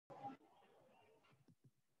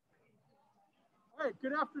All right,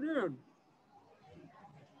 good afternoon.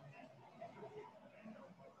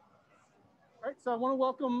 All right, so I want to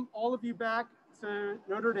welcome all of you back to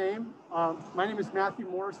Notre Dame. My name is Matthew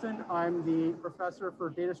Morrison. I'm the professor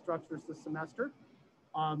for data structures this semester.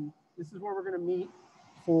 This is where we're going to meet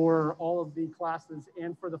for all of the classes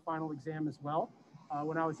and for the final exam as well.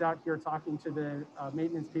 When I was out here talking to the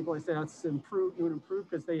maintenance people, I said it's improved, new and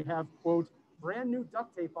improved because they have, quote, brand new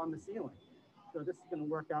duct tape on the ceiling. So this is going to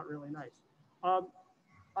work out really nice.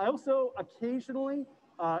 I also occasionally,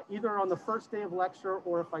 either on the first day of lecture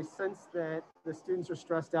or if I sense that the students are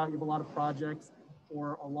stressed out, you have a lot of projects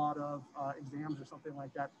or a lot of exams or something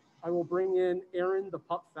like that, I will bring in Aaron, the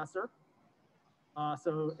pup-fessor.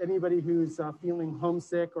 So anybody who's feeling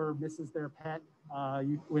homesick or misses their pet,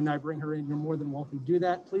 when I bring her in, you're more than welcome to do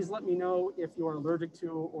that. Please let me know if you're allergic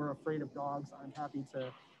to or afraid of dogs. I'm happy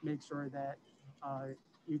to make sure that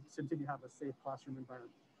you continue to have a safe classroom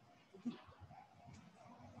environment.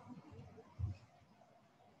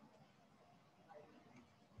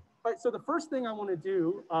 All right, so the first thing I want to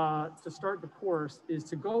do to start the course is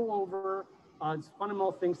to go over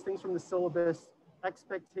fundamental things from the syllabus,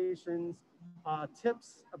 expectations,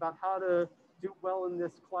 tips about how to do well in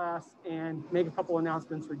this class, and make a couple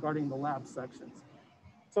announcements regarding the lab sections.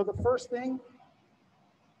 So the first thing,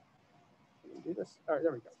 do this. All right,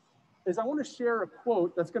 there we go. Is I want to share a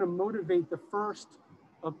quote that's going to motivate the first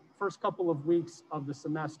couple of weeks of the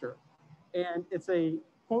semester, and it's a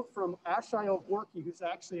quote from Ashael Gorky, who's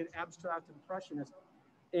actually an abstract impressionist.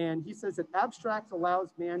 And he says that abstract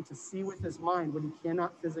allows man to see with his mind what he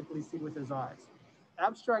cannot physically see with his eyes.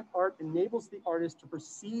 Abstract art enables the artist to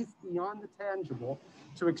perceive beyond the tangible,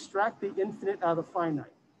 to extract the infinite out of the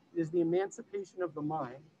finite. It is the emancipation of the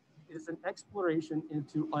mind. It is an exploration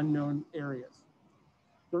into unknown areas.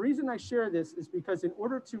 The reason I share this is because in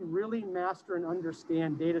order to really master and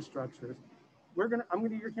understand data structures, you're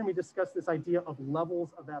hear me discuss this idea of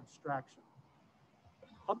levels of abstraction.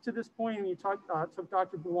 Up to this point, when you took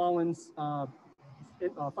Dr. Buwalin's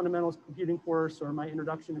fundamentals computing course or my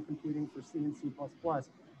introduction to computing for C and C++,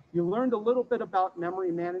 you learned a little bit about memory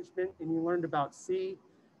management and you learned about C.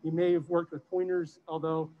 You may have worked with pointers,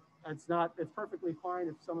 although it's perfectly fine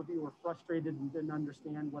if some of you were frustrated and didn't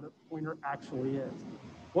understand what a pointer actually is.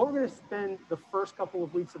 What we're going to spend the first couple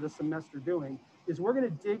of weeks of the semester doing is we're going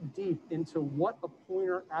to dig deep into what a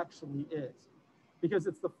pointer actually is, because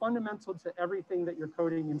it's the fundamental to everything that you're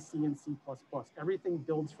coding in C and C++. Everything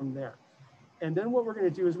builds from there. And then what we're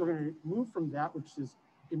going to do is we're going to move from that, which is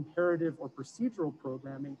imperative or procedural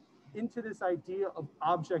programming, into this idea of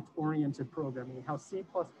object-oriented programming, and how C++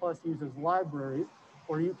 uses libraries,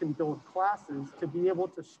 or you can build classes to be able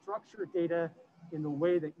to structure data in the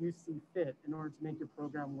way that you see fit in order to make your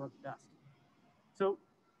program work best. So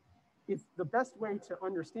if the best way to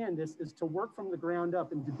understand this is to work from the ground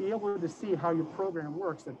up and to be able to see how your program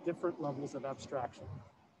works at different levels of abstraction.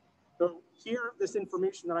 So here, this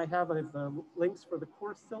information that I have the links for the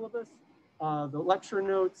course syllabus, the lecture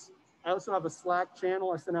notes. I also have a Slack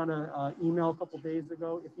channel. I sent out an email a couple days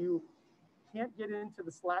ago. If you can't get into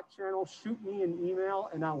the Slack channel, shoot me an email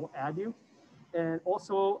and I will add you. And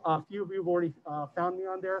also, a few of you have already found me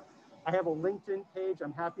on there. I have a LinkedIn page.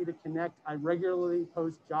 I'm happy to connect. I regularly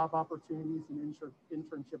post job opportunities and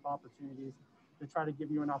internship opportunities to try to give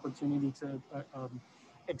you an opportunity to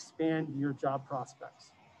expand your job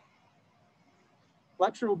prospects.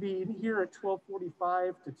 Lecture will be here at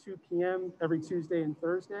 12:45 to 2 p.m. every Tuesday and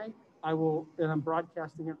Thursday. And I'm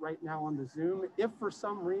broadcasting it right now on the Zoom. If for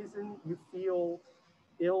some reason you feel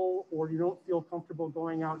ill or you don't feel comfortable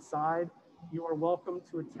going outside, you are welcome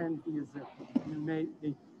to attend via Zoom.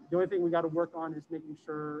 The only thing we got to work on is making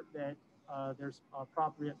sure that there's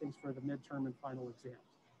appropriate things for the midterm and final exams.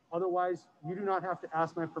 Otherwise, you do not have to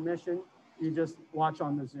ask my permission. You just watch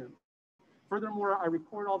on the Zoom. Furthermore, I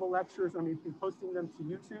record all the lectures. I'm going to be posting them to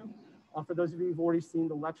YouTube. For those of you who've already seen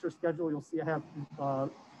the lecture schedule, you'll see I have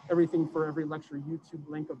everything for every lecture YouTube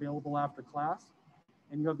link available after class.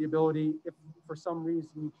 And you have the ability, if for some reason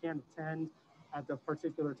you can't attend at the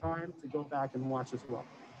particular time, to go back and watch as well.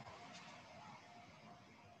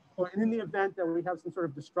 And in the event that we have some sort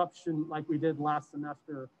of disruption like we did last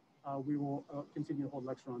semester, we will continue to hold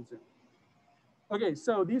lecture on Zoom. Okay,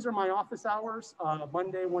 so these are my office hours,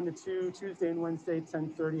 Monday 1 to 2, Tuesday and Wednesday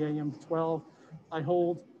 10:30 a.m. to 12. I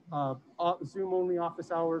hold Zoom only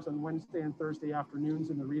office hours on Wednesday and Thursday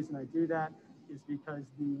afternoons, and the reason I do that is because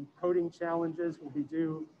the coding challenges will be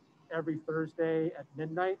due every Thursday at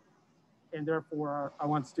midnight, and therefore I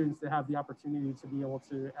want students to have the opportunity to be able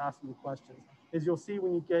to ask me questions. As you'll see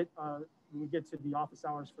when you get to the office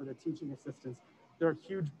hours for the teaching assistants, there are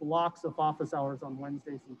huge blocks of office hours on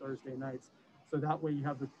Wednesdays and Thursday nights. So that way you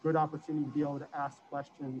have the good opportunity to be able to ask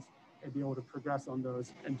questions and be able to progress on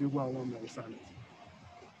those and do well on those assignments.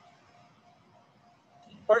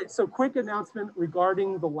 All right, so quick announcement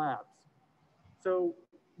regarding the labs. So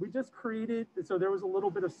we just created, so there was a little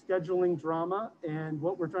bit of scheduling drama, and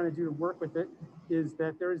what we're trying to do to work with it is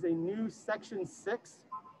that there is a new section 6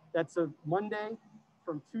 that's a Monday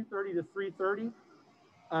from 2:30 to 3:30,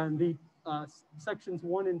 and the sections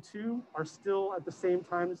 1 and 2 are still at the same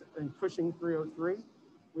times and pushing 303.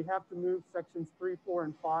 We have to move sections 3, 4,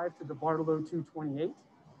 and 5 to the Barlow 228.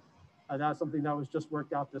 That's something that was just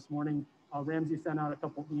worked out this morning. Ramsey sent out a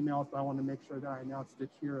couple emails, but I want to make sure that I announced it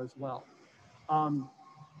here as well.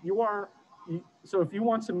 So if you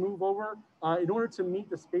want to move over, in order to meet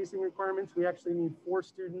the spacing requirements, we actually need 4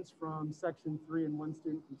 students from section 3 and 1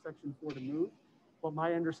 student from section 4 to move. But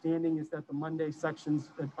my understanding is that the Monday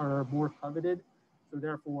sections are more coveted. So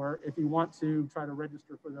therefore, if you want to try to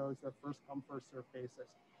register for those, a first come, first serve basis.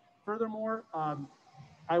 Furthermore,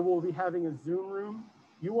 I will be having a Zoom room.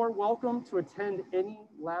 You are welcome to attend any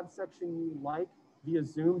lab section you like via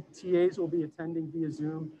Zoom. TAs will be attending via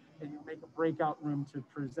Zoom, and you'll make a breakout room to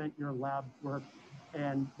present your lab work,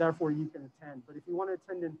 and therefore you can attend. But if you want to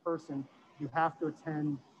attend in person, you have to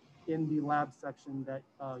attend in the lab section that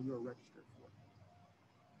you are registered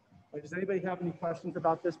for. Does anybody have any questions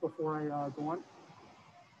about this before I go on?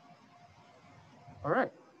 All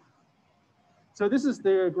right. So this is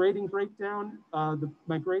the grading breakdown.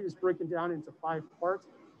 My grade is broken down into 5 parts.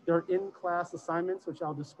 There are in-class assignments, which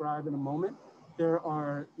I'll describe in a moment. There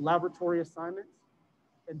are laboratory assignments,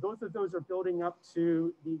 and both of those are building up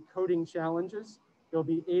to the coding challenges. There'll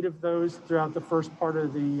be 8 of those throughout the first part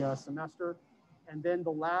of the semester. And then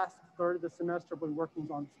the last third of the semester, we'll be working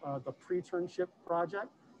on the pre-ternship project.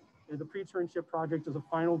 And the pre-ternship project is a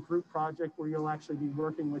final group project where you'll actually be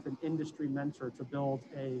working with an industry mentor to build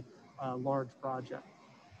a large project.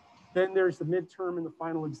 Then there's the midterm and the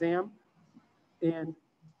final exam. And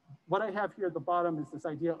what I have here at the bottom is this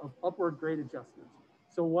idea of upward grade adjustments.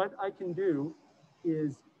 So what I can do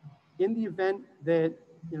is, in the event that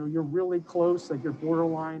you're really close, like you're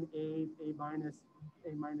borderline A minus,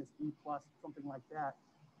 B plus, something like that,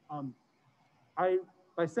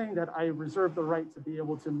 by saying that, I reserve the right to be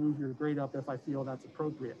able to move your grade up if I feel that's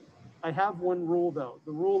appropriate. I have one rule though.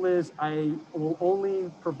 The rule is I will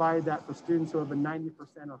only provide that for students who have a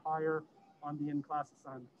 90% or higher on the in-class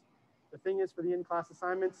assignments. The thing is, for the in-class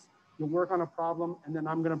assignments, you'll work on a problem and then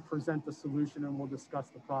I'm going to present the solution and we'll discuss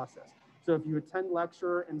the process. So if you attend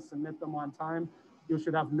lecture and submit them on time, you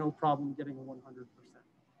should have no problem getting a 100%.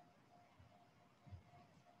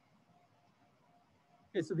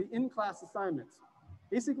 Okay, so the in-class assignments.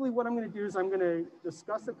 Basically what I'm going to do is I'm going to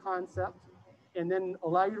discuss a concept and then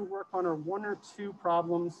allow you to work on 1 or 2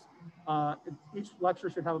 problems. Each lecture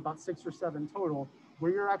should have about 6 or 7 total,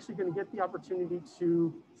 where you're actually going to get the opportunity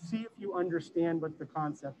to see if you understand what the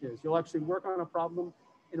concept is. You'll actually work on a problem,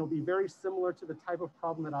 and it'll be very similar to the type of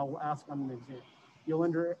problem that I will ask on an exam.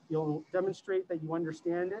 You'll demonstrate that you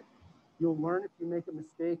understand it. You'll learn if you make a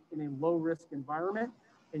mistake in a low-risk environment,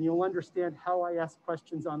 and you'll understand how I ask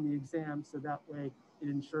questions on the exam, so that way it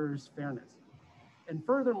ensures fairness. And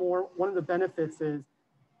furthermore, one of the benefits is,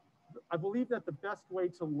 I believe that the best way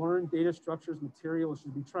to learn data structures material is to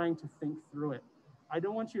be trying to think through it. I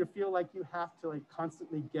don't want you to feel like you have to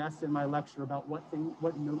constantly guess in my lecture about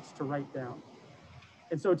what notes to write down.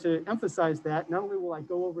 And so to emphasize that, not only will I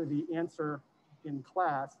go over the answer in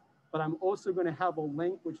class, but I'm also going to have a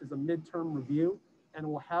link, which is a midterm review, and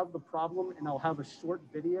we'll have the problem, and I'll have a short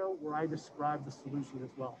video where I describe the solution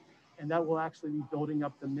as well. And that will actually be building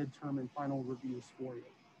up the midterm and final reviews for you.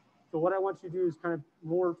 So what I want you to do is kind of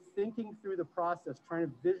more thinking through the process, trying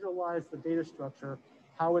to visualize the data structure,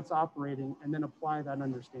 how it's operating, and then apply that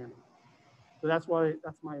understanding. So that's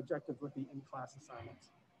my objective with the in-class assignments.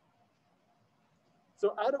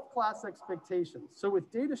 So out of class expectations. So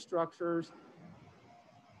with data structures,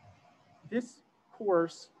 this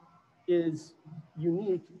course is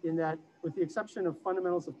unique in that, with the exception of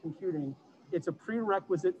fundamentals of computing, it's a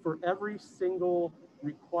prerequisite for every single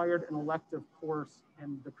required and elective course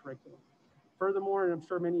in the curriculum. Furthermore, and I'm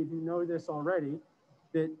sure many of you know this already,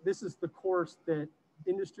 that this is the course that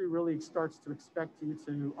industry really starts to expect you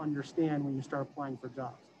to understand when you start applying for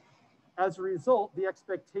jobs. As a result, the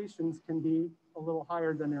expectations can be a little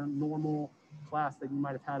higher than a normal class that you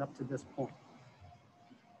might have had up to this point.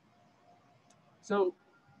 So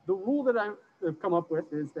the rule that I've come up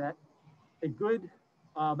with is that a good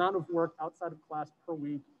amount of work outside of class per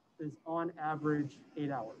week is on average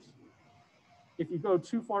 8 hours. If you go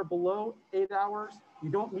too far below 8 hours, you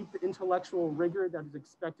don't meet the intellectual rigor that is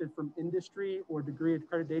expected from industry or degree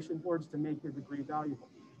accreditation boards to make your degree valuable.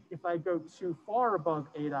 If I go too far above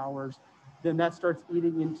 8 hours, then that starts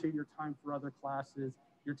eating into your time for other classes,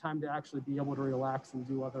 your time to actually be able to relax and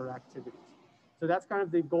do other activities. So that's kind of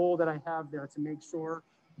the goal that I have there, to make sure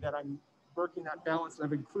that I'm working that balance. And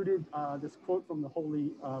I've included this quote from the Holy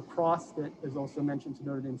Cross that is also mentioned to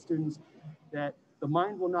Notre Dame students, that the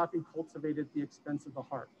mind will not be cultivated at the expense of the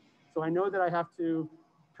heart. So I know that I have to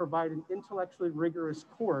provide an intellectually rigorous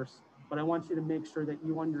course, but I want you to make sure that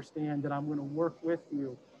you understand that I'm going to work with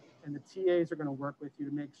you, and the TAs are going to work with you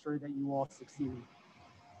to make sure that you all succeed.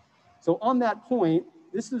 So on that point,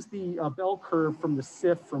 this is the bell curve from the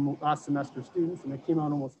CSE from last semester students, and it came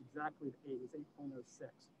out almost exactly at 8, it was 8.06.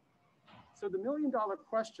 So the $1 million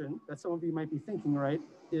question that some of you might be thinking, right,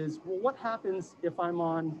 is, well, what happens if I'm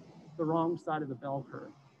on the wrong side of the bell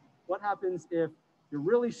curve? What happens if you're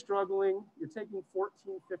really struggling, you're taking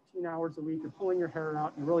 14, 15 hours a week, you're pulling your hair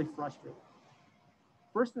out, you're really frustrated?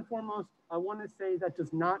 First and foremost, I want to say that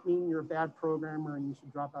does not mean you're a bad programmer and you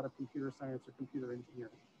should drop out of computer science or computer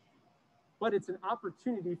engineering. But it's an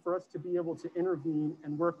opportunity for us to be able to intervene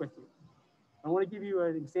and work with you. I want to give you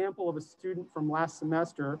an example of a student from last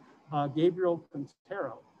semester, Gabriel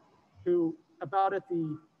Quintero, who about at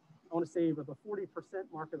the, I want to say the 40%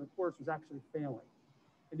 mark of the course was actually failing.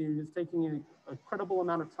 And he was taking an incredible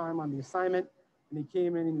amount of time on the assignment, and he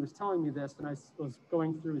came in and he was telling me this, and I was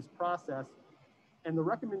going through his process. And the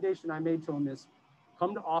recommendation I made to him is,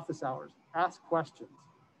 come to office hours, ask questions,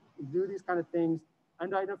 do these kind of things,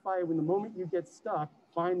 identify when the moment you get stuck,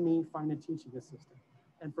 find me, find a teaching assistant.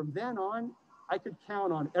 And from then on, I could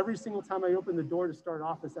count on every single time I opened the door to start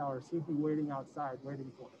office hours, he'd be waiting outside, waiting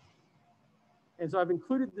for me. And so I've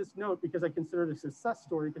included this note because I consider it a success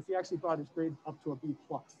story, because he actually brought his grade up to a B+,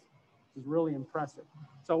 which is really impressive.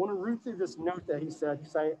 So I want to root through this note that he said,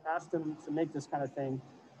 because I asked him to make this kind of thing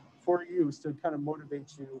for you to kind of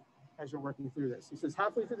motivate you as you're working through this. He says,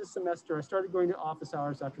 halfway through the semester, I started going to office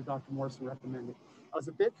hours after Dr. Morrison recommended. I was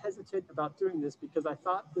a bit hesitant about doing this because I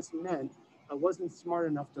thought this meant I wasn't smart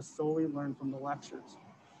enough to solely learn from the lectures.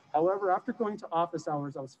 However, after going to office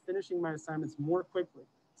hours, I was finishing my assignments more quickly,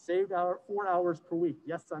 saved 4 hours per week.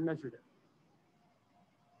 Yes, I measured it.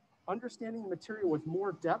 Understanding the material with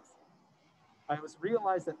more depth, I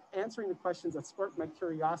realized that answering the questions that sparked my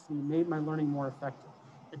curiosity made my learning more effective.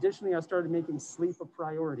 Additionally, I started making sleep a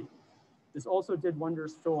priority. This also did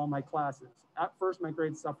wonders for all my classes. At first, my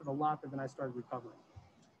grades suffered a lot, but then I started recovering.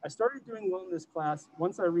 I started doing well in this class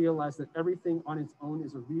once I realized that everything on its own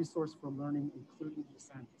is a resource for learning, including the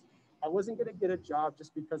assignments. I wasn't going to get a job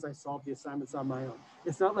just because I solved the assignments on my own.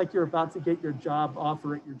 It's not like you're about to get your job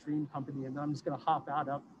offer at your dream company and then I'm just going to hop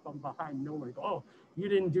out from behind nowhere and go, oh, you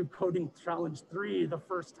didn't do coding challenge 3 the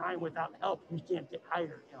first time without help, you can't get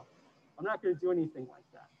hired. You know, I'm not going to do anything like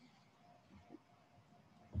that.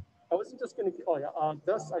 I wasn't just going to,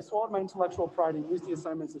 thus I swallowed my intellectual pride and used the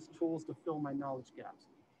assignments as tools to fill my knowledge gaps.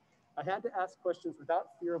 I had to ask questions without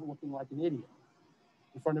fear of looking like an idiot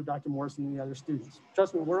in front of Dr. Morrison and the other students.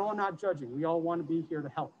 Trust me, we're all not judging. We all want to be here to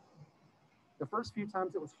help. The first few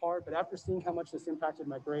times it was hard, but after seeing how much this impacted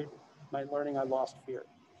my grade, my learning, I lost fear.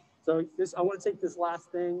 So I want to take this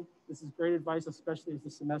last thing. This is great advice, especially as the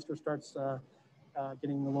semester starts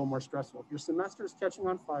getting a little more stressful. If your semester is catching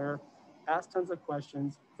on fire, ask tons of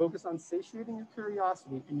questions, focus on satiating your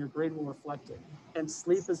curiosity, and your grade will reflect it. And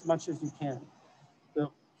sleep as much as you can.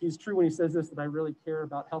 So he's true when he says this, that I really care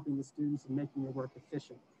about helping the students and making your work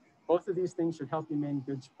efficient. Both of these things should help you maintain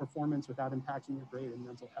good performance without impacting your grade and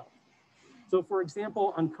mental health. So for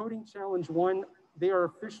example, on Coding Challenge 1, they are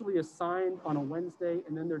officially assigned on a Wednesday,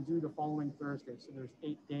 and then they're due the following Thursday. So there's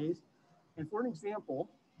 8 days. And for an example,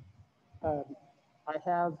 I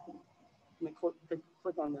have, let me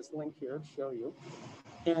click on this link here to show you.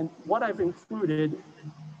 And what I've included,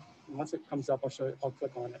 once it comes up, I'll show you, I'll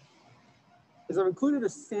click on it, is I've included a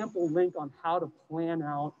sample link on how to plan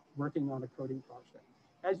out working on a coding project.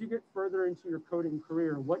 As you get further into your coding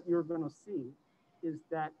career, what you're going to see is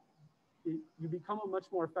that you become a much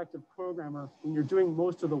more effective programmer when you're doing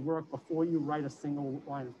most of the work before you write a single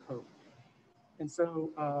line of code. And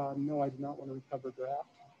so, no, I do not want to recover draft.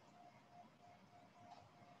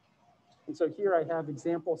 And so here I have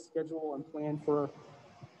example, schedule, and plan for,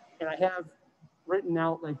 and I have written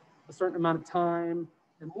out like a certain amount of time.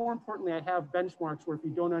 And more importantly, I have benchmarks where if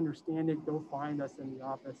you don't understand it, go find us in the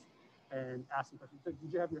office and ask some questions.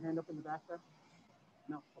 Did you have your hand up in the back there?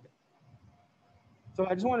 No, okay. So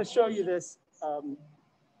I just want to show you this.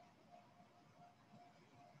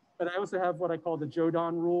 But I also have what I call the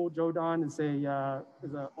Jodan rule. Jodan is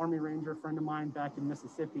a Army Ranger friend of mine back in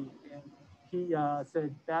Mississippi, and he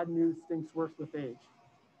said, "Bad news stinks worse with age."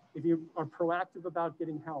 If you are proactive about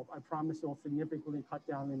getting help, I promise you'll significantly cut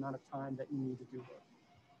down the amount of time that you need to do work.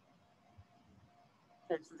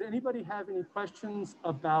 Okay, so does anybody have any questions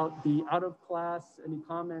about the out of class, any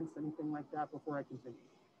comments, anything like that before I continue?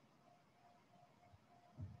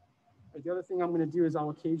 The other thing I'm going to do is I'll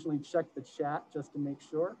occasionally check the chat just to make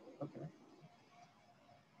sure. Okay.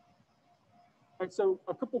 All right, so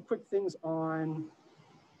a couple quick things on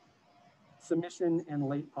submission and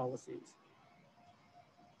late policies.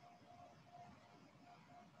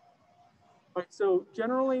 All right, so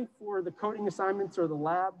generally for the coding assignments or the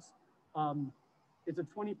labs, it's a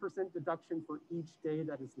 20% deduction for each day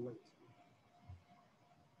that is late.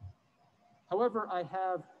 However, I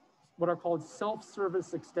have what are called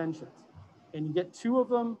self-service extensions, and you get 2 of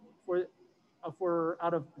them for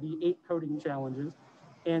out of the 8 coding challenges.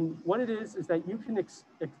 And what it is that you can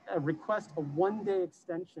request a 1-day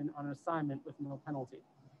extension on an assignment with no penalty.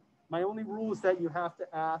 My only rule is that you have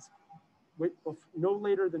to ask no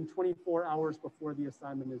later than 24 hours before the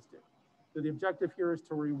assignment is due. So the objective here is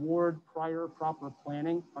to reward prior proper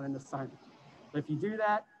planning on an assignment. But if you do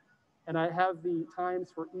that, and I have the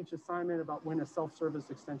times for each assignment about when a self-service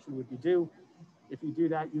extension would be due. If you do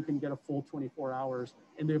that, you can get a full 24 hours.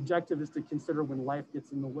 And the objective is to consider when life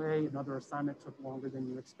gets in the way, another assignment took longer than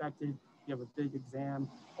you expected, you have a big exam,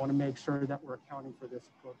 I want to make sure that we're accounting for this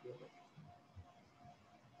appropriately.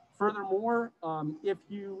 Furthermore, if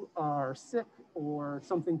you are sick or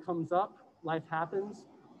something comes up, life happens,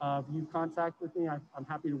 if you contact with me, I'm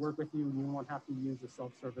happy to work with you, and you won't have to use a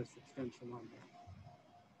self-service extension on that.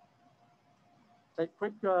 A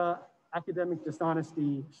quick academic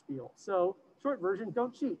dishonesty spiel. So short version,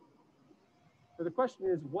 don't cheat. So the question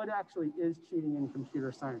is, what actually is cheating in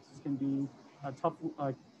computer science? This can be a tough,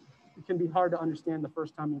 it can be hard to understand the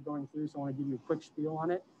first time you're going through, so I want to give you a quick spiel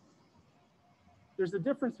on it. There's a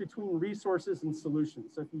difference between resources and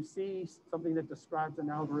solutions. So if you see something that describes an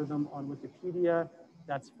algorithm on Wikipedia,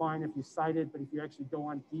 that's fine if you cite it, but if you actually go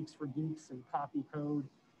on Geeks for Geeks and copy code,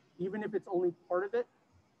 even if it's only part of it,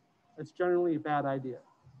 that's generally a bad idea.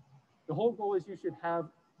 The whole goal is you should have,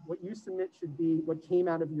 what you submit should be what came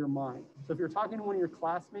out of your mind. So if you're talking to one of your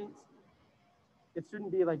classmates, it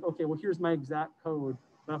shouldn't be like, okay, well, here's my exact code.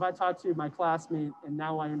 But if I talk to my classmate and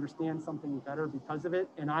now I understand something better because of it,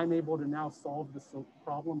 and I'm able to now solve this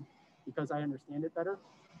problem because I understand it better,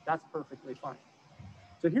 that's perfectly fine.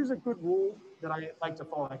 So here's a good rule that I like to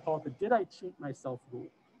follow. I call it the did I cheat myself rule.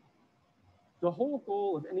 The whole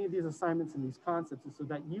goal of any of these assignments and these concepts is so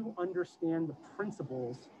that you understand the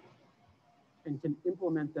principles and can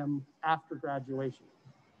implement them after graduation.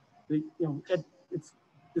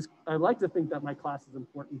 I like to think that my class is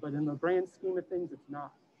important, but in the grand scheme of things, it's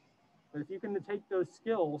not. But if you can take those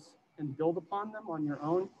skills and build upon them on your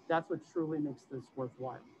own, that's what truly makes this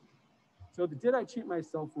worthwhile. So the did I cheat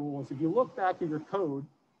myself rule is if you look back at your code,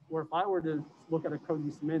 or if I were to look at a code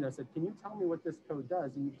you submitted, I said, can you tell me what this code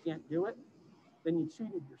does? And you can't do it, then you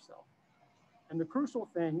cheated yourself. And the crucial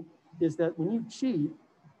thing is that when you cheat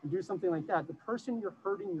and do something like that, the person you're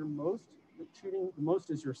hurting cheating the most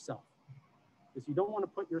is yourself. Because you don't want to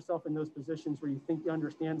put yourself in those positions where you think you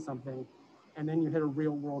understand something and then you hit a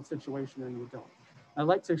real world situation and you don't. I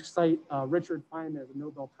like to cite Richard Feynman, a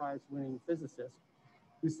Nobel Prize winning physicist,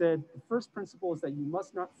 who said, the first principle is that you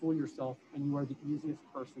must not fool yourself and you are the easiest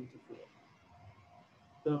person to fool.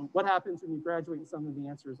 So what happens when you graduate and some of the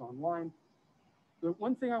answers online? The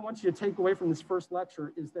one thing I want you to take away from this first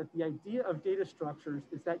lecture is that the idea of data structures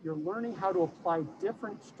is that you're learning how to apply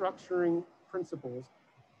different structuring principles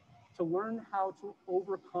to learn how to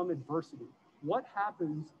overcome adversity. What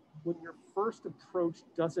happens when your first approach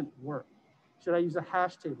doesn't work? Should I use a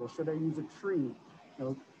hash table? Should I use a tree?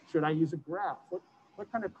 Should I use a graph?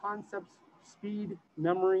 What kind of concepts, speed,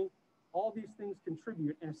 memory, all these things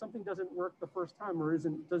contribute. And if something doesn't work the first time or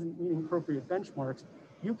doesn't meet appropriate benchmarks,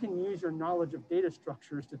 you can use your knowledge of data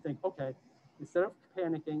structures to think, okay, instead of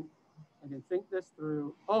panicking, I can think this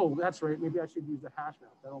through. Oh, that's right, maybe I should use a hash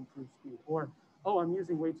map. That'll improve speed. Or, oh, I'm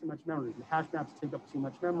using way too much memory. The hash maps take up too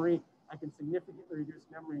much memory. I can significantly reduce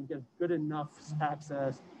memory and get good enough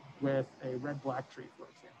access with a red-black tree, for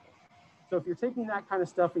example. So if you're taking that kind of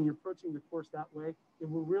stuff and you're approaching the course that way, it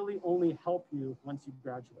will really only help you once you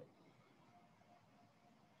graduate.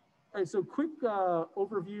 All right, so quick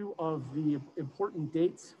overview of the important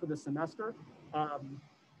dates for the semester.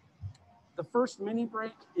 The first mini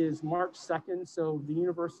break is March 2nd, so the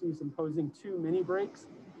university is imposing 2 mini breaks.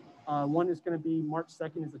 One is going to be March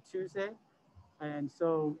 2nd is a Tuesday. And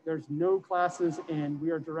so there's no classes, and we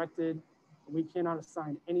are directed. We cannot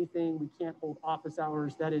assign anything. We can't hold office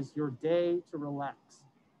hours. That is your day to relax.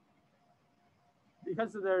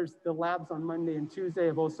 Because there's the labs on Monday and Tuesday,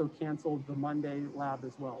 I've also canceled the Monday lab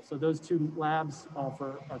as well. So those two labs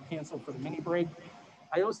are canceled for the mini break.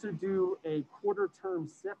 I also do a quarter term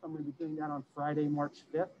SIF. I'm going to be doing that on Friday, March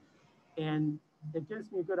 5th. And it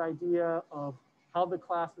gives me a good idea of how the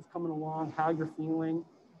class is coming along, how you're feeling,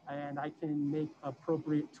 and I can make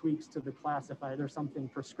appropriate tweaks to the class if there's something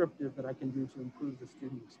prescriptive that I can do to improve the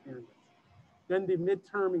student experience. Then the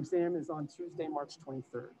midterm exam is on Tuesday, March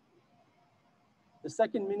 23rd. The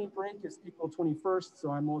second mini break is April 21st,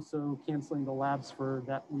 so I'm also canceling the labs for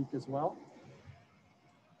that week as well.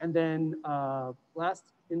 And then last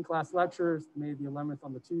in-class lectures, May the 11th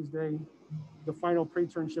on the Tuesday. The final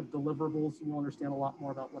pre-internship deliverables, you'll understand a lot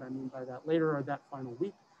more about what I mean by that later, or that final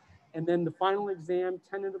week. And then the final exam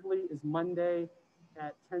tentatively is Monday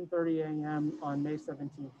at 10:30 a.m. on May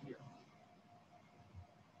 17th here.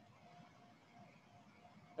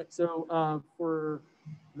 So for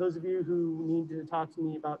those of you who need to talk to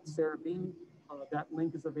me about Sarah B, that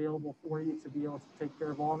link is available for you to be able to take care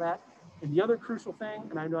of all that. And the other crucial thing,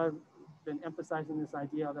 and I know I've been emphasizing this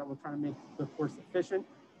idea that we're trying to make the course efficient,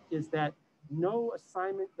 is that no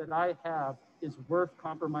assignment that I have is worth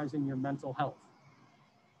compromising your mental health.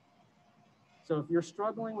 So if you're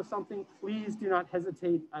struggling with something, please do not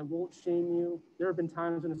hesitate. I won't shame you. There have been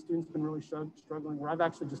times when a student's been really struggling where I've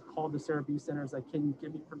actually just called the Sarah B Centers, like, can you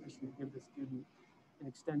give me permission to give this student an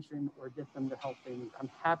extension or get them the help they need? I'm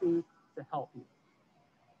happy to help you.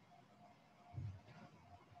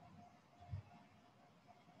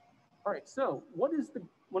 All right, so what is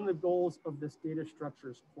one of the goals of this data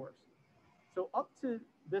structures course? So up to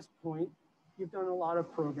this point, you've done a lot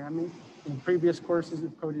of programming. In previous courses,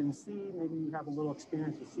 you've coded in C, maybe you have a little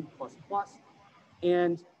experience with C++,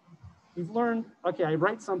 and you've learned, okay, I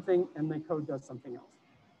write something and the code does something else.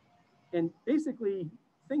 And basically,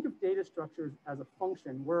 think of data structures as a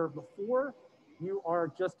function where before you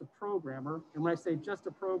are just a programmer, and when I say just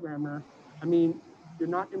a programmer, I mean, you're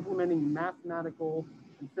not implementing mathematical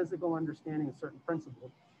and physical understanding of certain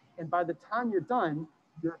principles. And by the time you're done,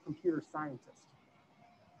 you're a computer scientist.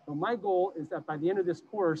 So my goal is that by the end of this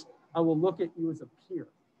course, I will look at you as a peer.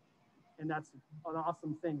 And that's an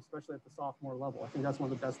awesome thing, especially at the sophomore level. I think that's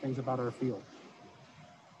one of the best things about our field.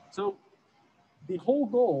 So the whole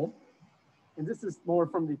goal, and this is more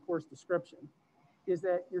from the course description, is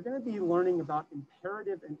that you're going to be learning about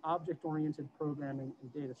imperative and object-oriented programming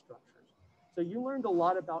and data structures. So you learned a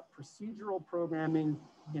lot about procedural programming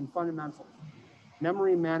in fundamentals,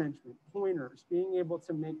 memory management, pointers, being able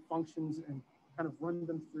to make functions and kind of run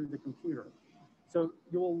them through the computer. So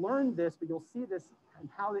you'll learn this, but you'll see this and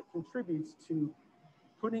how it contributes to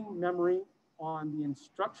putting memory on the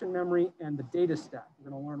instruction memory and the data stack.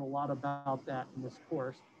 You're going to learn a lot about that in this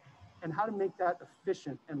course and how to make that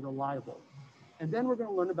efficient and reliable. And then we're going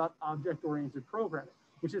to learn about object-oriented programming,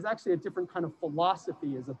 which is actually a different kind of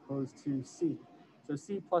philosophy as opposed to C. So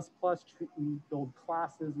C++, we build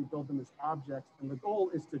classes, we build them as objects, and the goal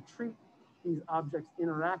is to treat these objects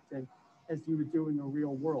interacting as you would do in the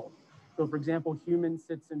real world. So for example, human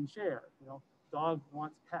sits in chair, dog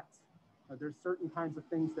wants pets. There's certain kinds of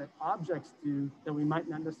things that objects do that we might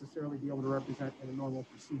not necessarily be able to represent in a normal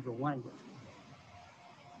procedural language.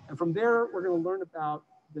 And from there, we're going to learn about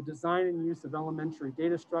the design and use of elementary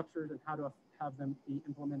data structures and how to have them be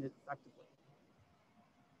implemented effectively.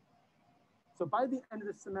 So by the end of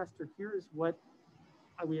the semester, here is what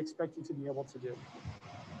we expect you to be able to do.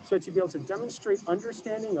 So to be able to demonstrate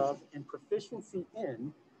understanding of and proficiency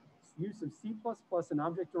in use of C++ and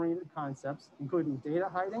object-oriented concepts, including data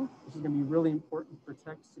hiding, which is going to be really important to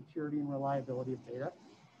protect security and reliability of data,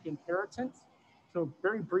 inheritance. So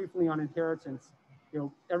very briefly on inheritance,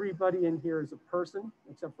 everybody in here is a person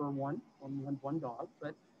except for one dog,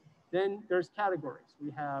 but then there's categories.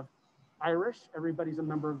 We have Irish, everybody's a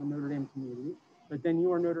member of the Notre Dame community, but then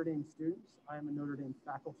you are Notre Dame students, I am a Notre Dame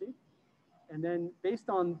faculty. And then based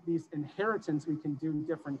on these inheritance, we can do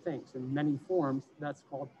different things in many forms. That's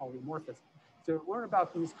called polymorphism. So learn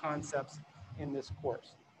about these concepts in this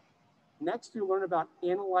course. Next, you learn about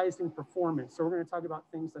analyzing performance. So we're going to talk about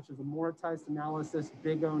things such as amortized analysis,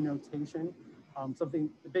 big O notation. The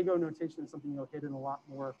big O notation is something you'll hit in a lot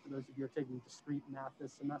more for those of you who are taking discrete math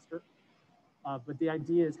this semester. But the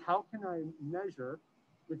idea is, how can I measure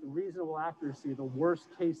with reasonable accuracy the worst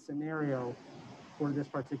case scenario for this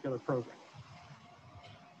particular program?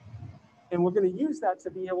 And we're going to use that to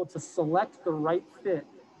be able to select the right fit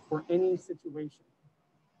for any situation.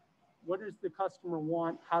 What does the customer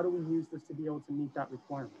want? How do we use this to be able to meet that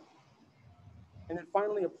requirement? And then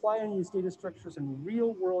finally, apply and use data structures in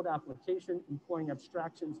real world application, employing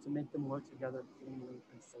abstractions to make them work together cleanly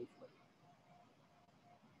and safely.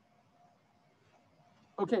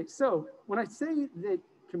 Okay, so when I say that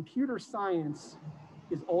computer science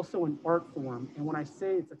is also an art form, and when I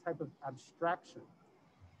say it's a type of abstraction,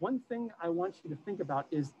 one thing I want you to think about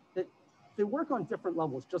is that they work on different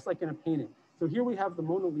levels, just like in a painting. So here we have the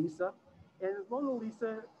Mona Lisa, and the Mona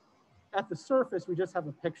Lisa, at the surface, we just have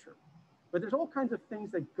a picture. But there's all kinds of things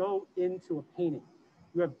that go into a painting.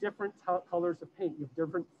 You have different colors of paint, you have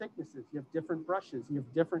different thicknesses, you have different brushes, you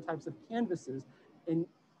have different types of canvases. And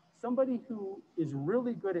somebody who is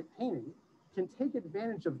really good at painting can take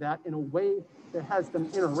advantage of that in a way that has them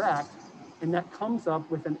interact, and that comes up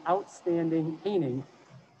with an outstanding painting.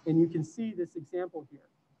 And you can see this example here.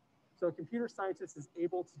 So a computer scientist is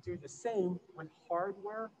able to do the same with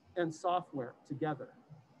hardware and software together.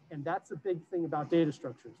 And that's a big thing about data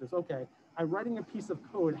structures is, okay, I'm writing a piece of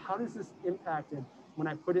code. How does this impact it when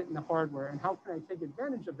I put it in the hardware? And how can I take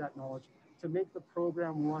advantage of that knowledge to make the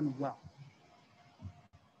program run well?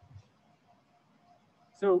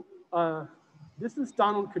 So this is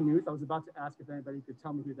Donald Knuth. I was about to ask if anybody could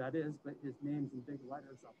tell me who that is, but his name's in big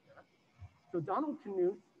letters up there. So Donald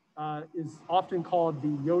Knuth is often called the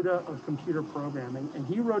Yoda of computer programming. And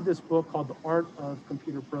he wrote this book called The Art of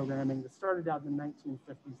Computer Programming that started out in the 1950s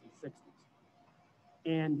and 60s.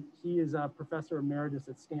 And he is a professor emeritus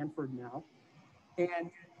at Stanford now. And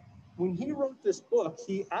when he wrote this book,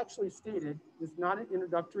 he actually stated it's not an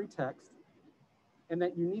introductory text, and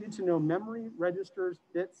that you needed to know memory, registers,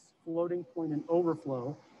 bits, floating point, and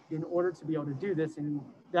overflow in order to be able to do this. And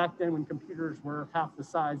back then, when computers were half the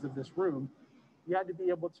size of this room, you had to be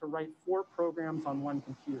able to write 4 programs on one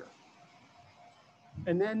computer.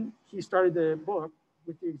 And then he started the book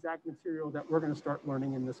with the exact material that we're going to start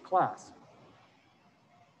learning in this class.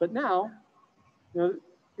 But now, you know,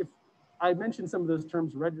 if I mentioned some of those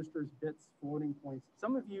terms, registers, bits, floating points,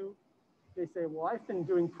 some of you, they say, well, I've been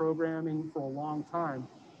doing programming for a long time,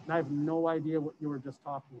 and I have no idea what you were just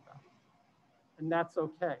talking about. And that's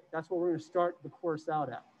okay. That's what we're going to start the course out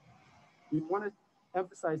at. We want to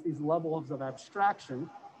emphasize these levels of abstraction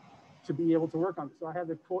to be able to work on it. So I have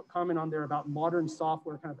the comment on there about modern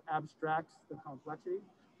software kind of abstracts the complexity,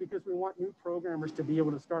 because we want new programmers to be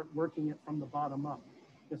able to start working it from the bottom up.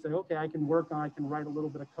 They say, okay, I can write a little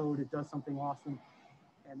bit of code, it does something awesome,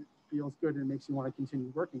 and it feels good and it makes you want to continue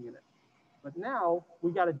working in it. But now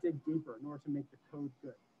we got to dig deeper in order to make the code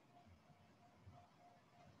good.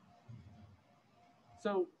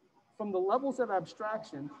 So from the levels of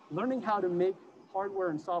abstraction, learning how to make hardware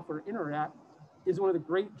and software interact is one of the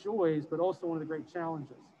great joys, but also one of the great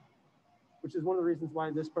challenges, which is one of the reasons why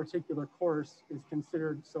this particular course is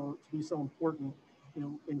considered to be so important, you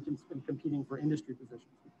know, in competing for industry positions.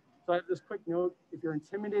 So I have this quick note: if you're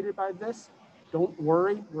intimidated by this, don't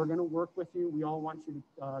worry. We're going to work with you. We all want you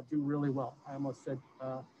to do really well. I almost said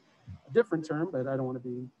a different term, but I don't want to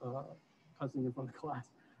be cussing in front of the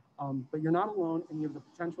class. But you're not alone, and you have the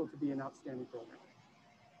potential to be an outstanding programmer.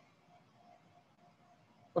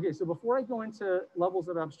 Okay, so before I go into levels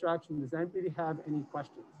of abstraction, does anybody have any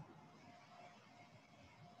questions?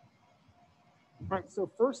 All right, so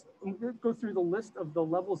first, I'm going to go through the list of the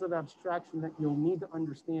levels of abstraction that you'll need to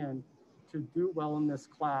understand to do well in this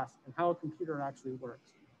class and how a computer actually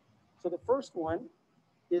works. So the first one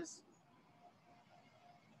is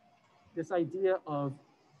this idea of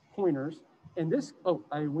pointers. And this, oh,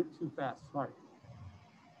 I went too fast, sorry.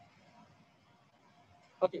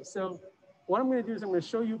 Okay, so what I'm going to do is I'm going to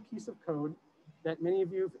show you a piece of code that many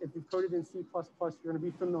of you, if you've coded in C++, you're going to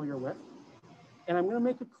be familiar with. And I'm going to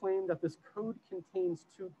make a claim that this code contains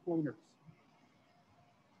 2 pointers.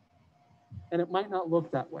 And it might not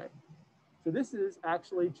look that way. So this is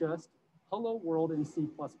actually just hello world in C++.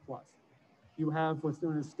 You have what's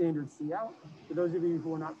known as standard cout. For those of you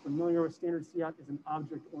who are not familiar with standard cout, is an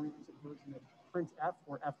object-oriented version of printf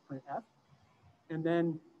or fprintf. And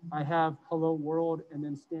then I have hello world and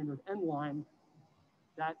then standard end line.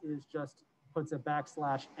 That is just puts a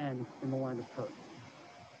 \n in the line of code.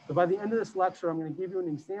 So by the end of this lecture, I'm going to give you an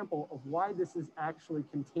example of why this is actually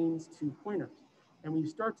contains 2 pointers. And when you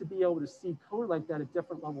start to be able to see code like that at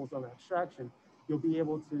different levels of abstraction, you'll be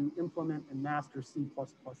able to implement and master C++ in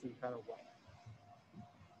a better way.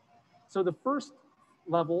 So the first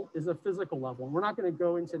level is a physical level. And we're not going to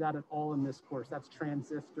go into that at all in this course. That's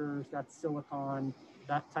transistors, that's silicon,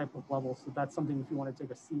 that type of level. So that's something if you want to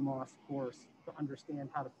take a CMOS course to understand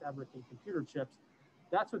how to fabricate computer chips,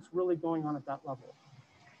 that's what's really going on at that level.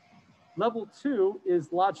 Level 2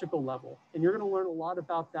 is logical level. And you're going to learn a lot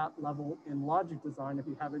about that level in logic design if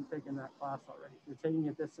you haven't taken that class already. If you're taking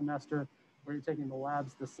it this semester, where you're taking the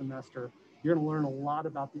labs this semester, you're going to learn a lot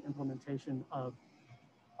about the implementation of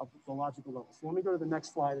the logical level. So let me go to the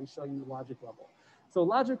next slide and show you logic level. So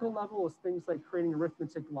logical level is things like creating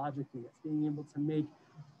arithmetic logic units, being able to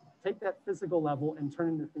take that physical level and turn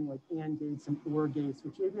into things like AND gates and OR gates,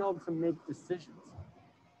 which you'll be able to make decisions.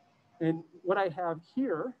 And what I have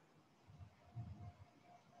here,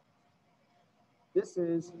 this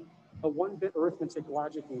is a 1-bit arithmetic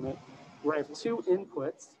logic unit where I have 2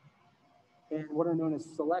 inputs and what are known as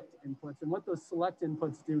select inputs. And what those select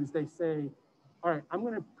inputs do is they say, all right, I'm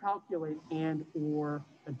going to calculate and or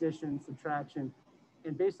addition, subtraction.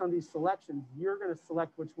 And based on these selections, you're going to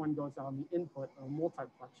select which one goes on the input or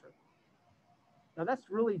multiplexer. Now that's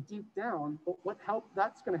really deep down, but what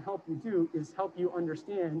that's going to help you do is help you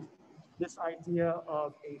understand this idea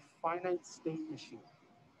of a finite state machine.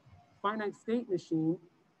 Finite state machine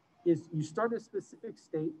is you start a specific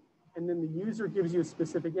state and then the user gives you a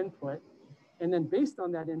specific input. And then based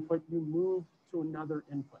on that input, you move to another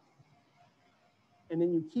input. And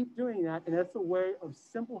then you keep doing that. And that's a way of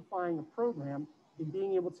simplifying a program and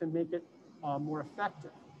being able to make it more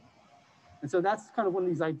effective. And so that's kind of one of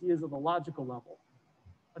these ideas of the logical level.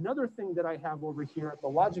 Another thing that I have over here at the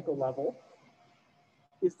logical level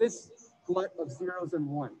is this glut of zeros and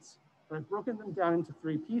ones. And I've broken them down into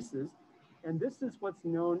 3 pieces. And this is what's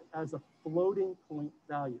known as a floating point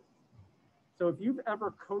value. So if you've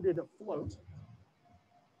ever coded a float,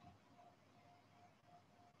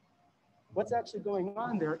 what's actually going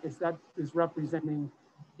on there is that is representing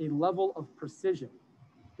a level of precision.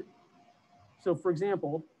 So for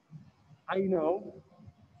example, I know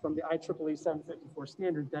from the IEEE 754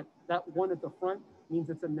 standard that that 1 at the front means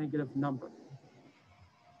it's a negative number.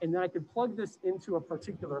 And then I could plug this into a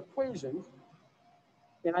particular equation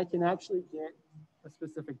and I can actually get a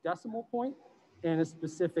specific decimal point and a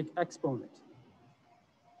specific exponent.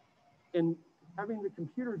 And having the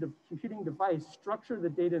computing device structure the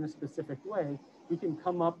data in a specific way, we can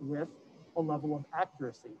come up with a level of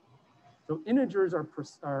accuracy. So integers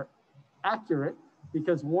are accurate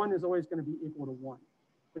because 1 is always going to be equal to 1.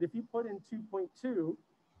 But if you put in 2.2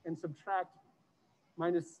 and subtract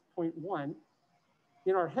minus 0.1,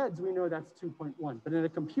 in our heads, we know that's 2.1. But in a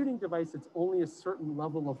computing device, it's only a certain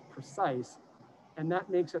level of precise. And that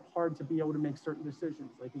makes it hard to be able to make certain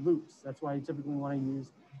decisions, like loops. That's why you typically want to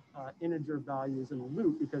use integer values in a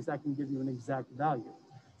loop, because that can give you an exact value.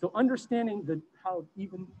 So understanding how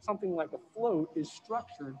even something like a float is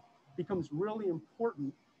structured becomes really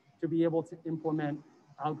important to be able to implement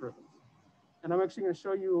algorithms. And I'm actually going to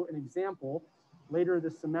show you an example later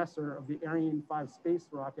this semester of the Ariane 5 space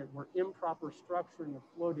rocket where improper structuring of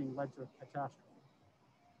floating led to a catastrophe.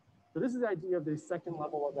 So this is the idea of the second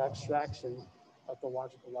level of abstraction at the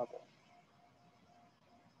logical level.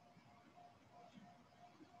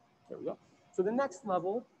 There we go. So the next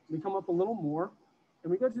level, we come up a little more,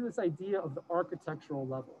 and we go to this idea of the architectural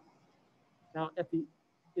level. Now,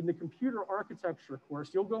 in the computer architecture course,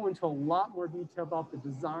 you'll go into a lot more detail about the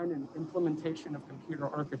design and implementation of computer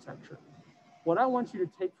architecture. What I want you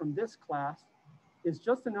to take from this class is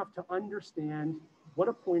just enough to understand what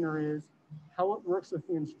a pointer is, how it works with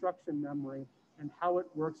the instruction memory, and how it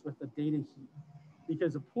works with the data heap.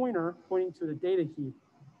 Because a pointer pointing to the data heap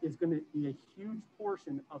is going to be a huge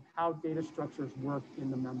portion of how data structures work in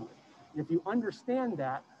the memory. And if you understand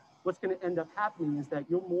that, what's going to end up happening is that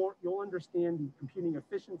you'll understand the computing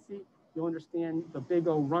efficiency, you'll understand the big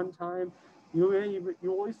O runtime, you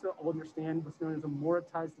also understand what's known as a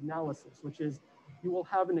amortized analysis, which is you will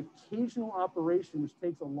have an occasional operation which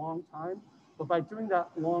takes a long time, but by doing that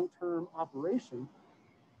long-term operation,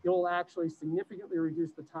 you'll actually significantly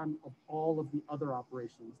reduce the time of all of the other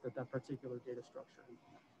operations that particular data structure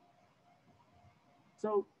implements.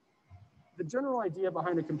 So the general idea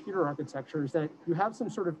behind a computer architecture is that you have some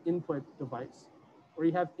sort of input device or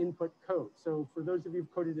you have input code. So for those of you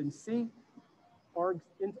who've coded in C,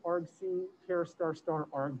 int argc char star star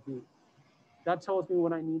argv. That tells me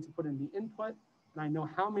what I need to put in the input, and I know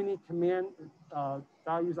how many command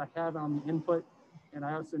values I have on the input, and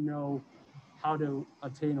I also know how to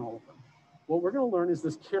attain all of them. What we're going to learn is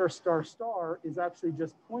this char star star is actually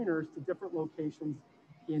just pointers to different locations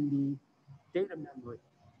in the data memory.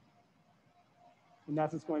 And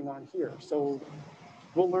that's what's going on here. So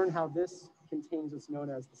we'll learn how this contains what's known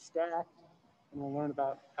as the stack, and we'll learn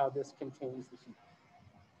about how this contains the heap.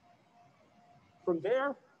 From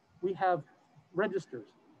there, we have registers,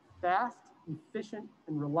 fast, efficient,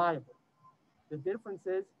 and reliable. The difference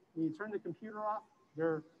is when you turn the computer off,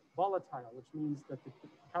 they're volatile, which means that the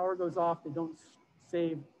power goes off, they don't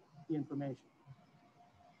save the information.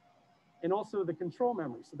 And also the control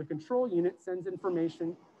memory. So the control unit sends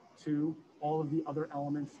information to all of the other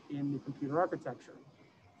elements in the computer architecture.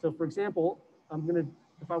 So for example,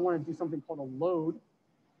 if I want to do something called a load,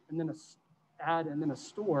 and then a add, and then a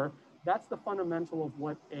store, that's the fundamental of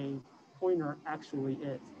what a pointer actually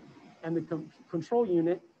is. And the control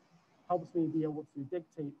unit helps me be able to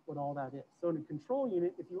dictate what all that is. So in a control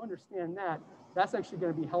unit, if you understand that, that's actually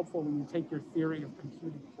going to be helpful when you take your theory of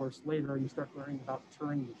computing course later and you start learning about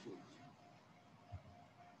Turing machines.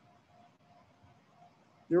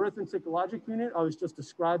 The arithmetic logic unit, I was just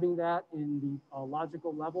describing that in the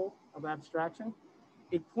logical level of abstraction.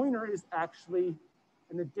 A pointer is actually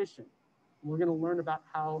an addition. We're going to learn about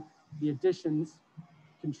how the additions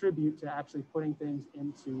contribute to actually putting things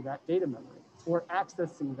into that data memory or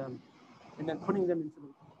accessing them and then putting them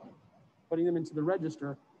into the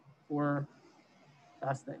register for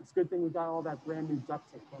fast things. Good thing we got all that brand new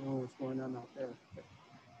duct tape. I don't know what's going on out there.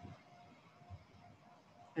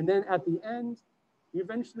 And then at the end, you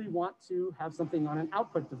eventually want to have something on an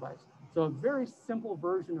output device. So a very simple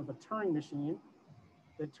version of a Turing machine,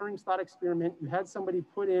 the Turing's thought experiment, you had somebody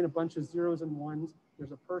put in a bunch of zeros and ones.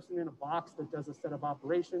 There's a person in a box that does a set of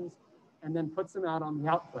operations and then puts them out on the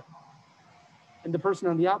output. And the person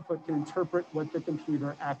on the output can interpret what the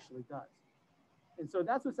computer actually does. And so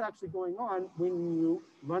that's what's actually going on when you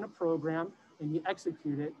run a program and you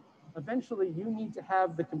execute it. Eventually, you need to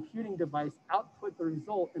have the computing device output the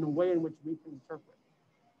result in a way in which we can interpret.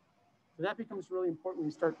 So that becomes really important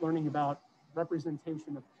when you start learning about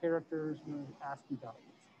representation of characters and ASCII values.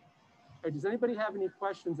 All right, does anybody have any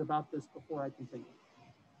questions about this before I continue?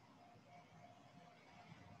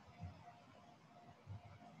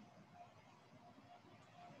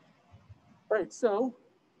 All right, so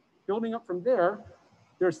building up from there,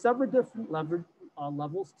 there are several different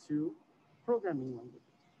levels to programming languages.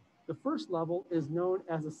 The first level is known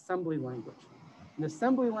as assembly language. An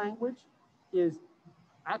assembly language is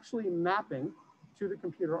actually mapping to the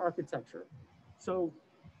computer architecture. So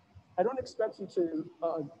I don't expect you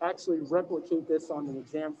to actually replicate this on an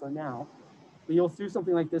exam for now, but you'll do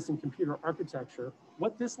something like this in computer architecture.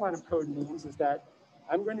 What this line of code means is that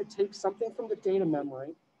I'm going to take something from the data memory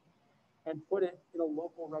and put it in a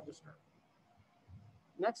local register.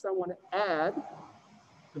 Next, I want to add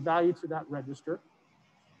the value to that register.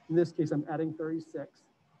 In this case, I'm adding 36.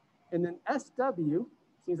 And then SW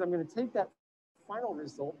means I'm going to take that final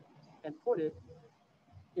result and put it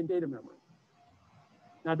in data memory.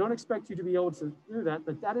 Now, I don't expect you to be able to do that,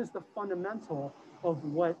 but that is the fundamental of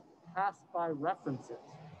what pass-by reference is.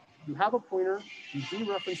 You have a pointer, you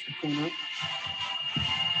dereference the pointer.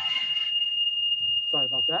 Sorry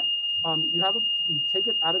about that. You take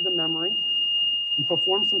it out of the memory, you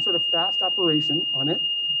perform some sort of fast operation on it,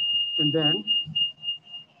 and then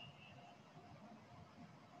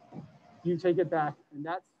you take it back, and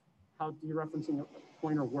that's how dereferencing a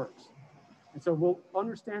pointer works. And so we'll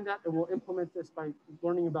understand that, and we'll implement this by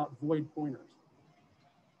learning about void pointers.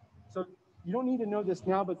 So you don't need to know this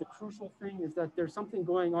now, but the crucial thing is that there's something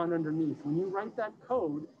going on underneath. When you write that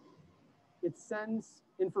code, it sends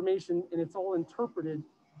information, and it's all interpreted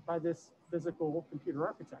by this physical computer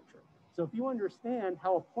architecture. So if you understand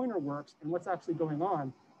how a pointer works and what's actually going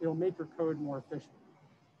on, it'll make your code more efficient.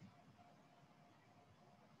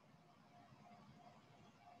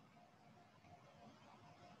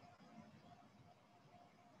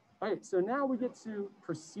 All right, so now we get to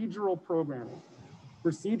procedural programming.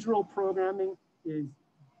 Procedural programming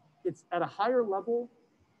it's at a higher level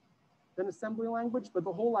than assembly language, but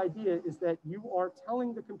the whole idea is that you are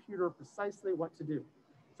telling the computer precisely what to do.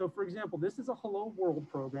 So for example, this is a hello world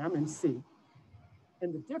program in C.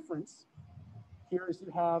 And the difference here is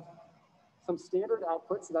you have some standard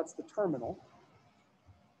output, so that's the terminal.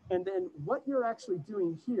 And then what you're actually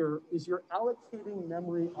doing here is you're allocating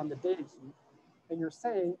memory on the data sheet. And you're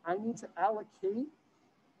saying, I need to allocate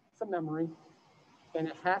some memory, and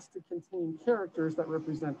it has to contain characters that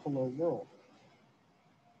represent hello world.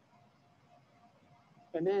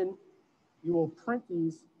 And then you will print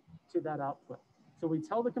these to that output. So we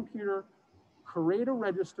tell the computer, create a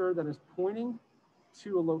register that is pointing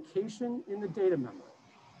to a location in the data memory.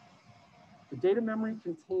 The data memory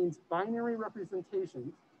contains binary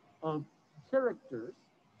representations of characters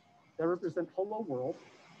that represent hello world.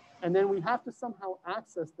 And then we have to somehow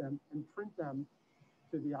access them and print them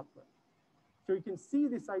to the output. So you can see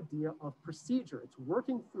this idea of procedure. It's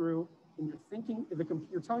working through, and you're thinking,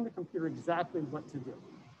 you're telling the computer exactly what to do.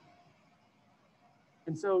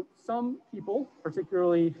 And so some people,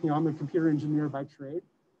 particularly, I'm a computer engineer by trade.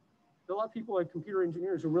 A lot of people like computer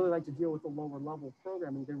engineers who really like to deal with the lower level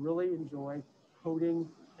programming. They really enjoy coding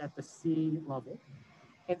at the C level.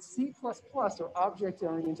 And C++ or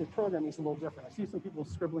object-oriented programming is a little different. I see some people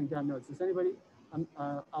scribbling down notes. Does anybody,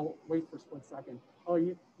 I'll wait for a split second. Oh,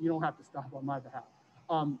 you don't have to stop on my behalf.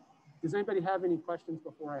 Does anybody have any questions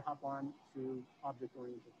before I hop on to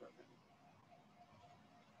object-oriented programming?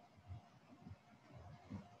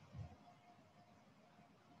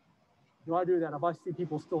 While I do that, if I see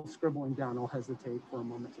people still scribbling down, I'll hesitate for a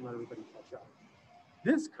moment to let everybody catch up.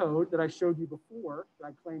 This code that I showed you before, that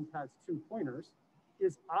I claimed has 2 pointers,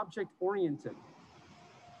 is object-oriented.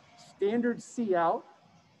 Standard cout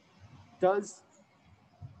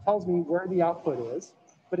tells me where the output is,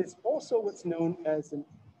 but it's also what's known as an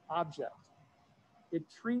object. It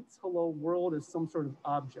treats hello world as some sort of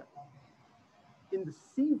object. In the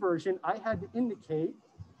C version, I had to indicate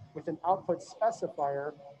with an output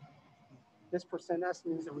specifier, this %s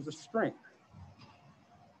means it was a string.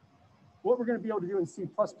 What we're going to be able to do in C++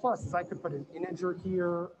 is I could put an integer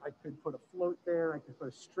here, I could put a float there, I could put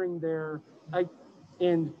a string there.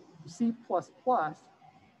 And C++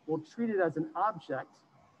 will treat it as an object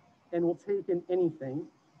and will take in anything,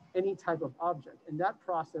 any type of object. And that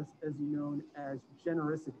process is known as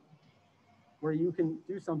genericity, where you can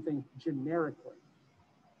do something generically.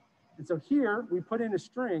 And so here we put in a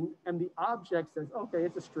string and the object says, okay,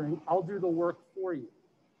 it's a string, I'll do the work for you.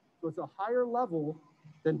 So it's a higher level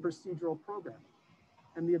than procedural programming.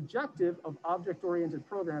 And the objective of object-oriented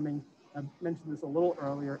programming, I mentioned this a little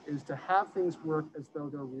earlier, is to have things work as though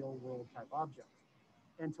they're real world type objects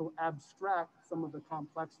and to abstract some of the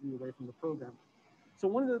complexity away from the program. So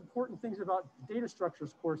one of the important things about data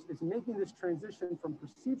structures course is making this transition from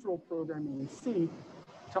procedural programming in C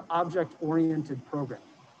to object-oriented programming.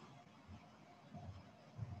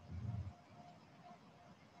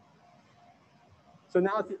 So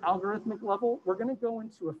now at the algorithmic level, we're going to go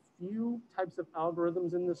into a few types of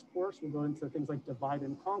algorithms in this course. We'll go into things like divide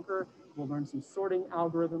and conquer. We'll learn some sorting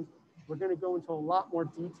algorithms. We're going to go into a lot more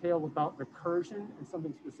detail about recursion and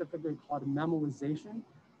something specifically called memoization,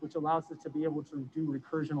 which allows us to be able to do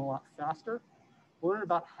recursion a lot faster. We'll learn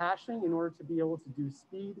about hashing in order to be able to do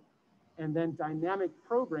speed, and then dynamic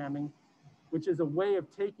programming, which is a way of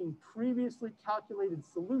taking previously calculated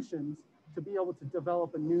solutions to be able to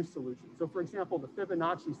develop a new solution. So for example, the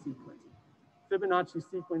Fibonacci sequence. Fibonacci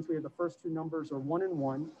sequence, we have the first 2 numbers are 1 and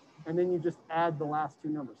 1, and then you just add the last 2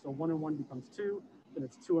 numbers. So 1 and 1 becomes 2, then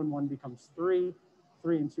it's 2 and 1 becomes 3,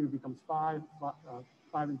 3 and 2 becomes 5,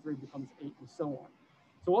 5 and 3 becomes 8, and so on.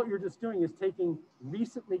 So what you're just doing is taking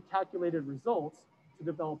recently calculated results to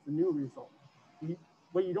develop the new result.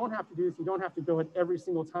 What you don't have to do is you don't have to go at every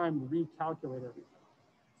single time and recalculate everything.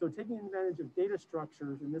 So taking advantage of data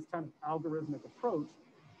structures in this kind of algorithmic approach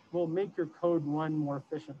will make your code run more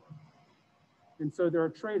efficiently. And so there are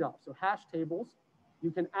trade-offs. So hash tables, you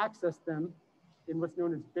can access them in what's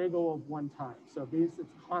known as big O of 1 time. So these,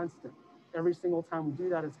 it's constant. Every single time we do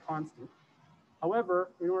that, it's constant. However,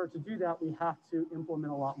 in order to do that, we have to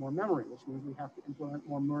implement a lot more memory, which means we have to implement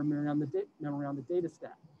more memory on the data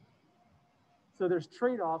stack. So there's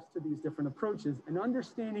trade-offs to these different approaches, and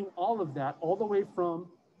understanding all of that, all the way from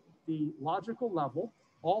the logical level,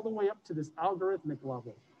 all the way up to this algorithmic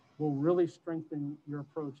level, will really strengthen your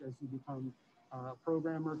approach as you become a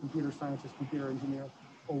programmer, computer scientist, computer engineer,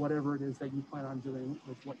 or whatever it is that you plan on doing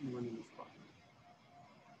with what you learn in this class.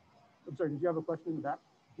 I'm sorry, did you have a question in the back?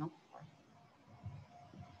 No? All right.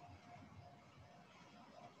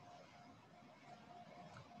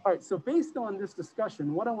 All right, so based on this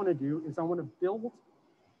discussion, what I want to do is I want to build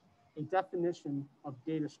a definition of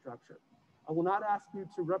data structure. I will not ask you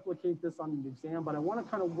to replicate this on an exam, but I want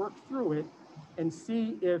to kind of work through it and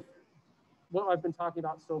see if what I've been talking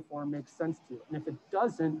about so far makes sense to you. And if it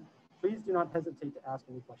doesn't, please do not hesitate to ask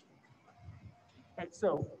any questions. Okay,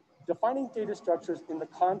 so defining data structures in the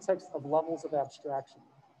context of levels of abstraction.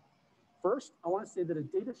 First, I want to say that a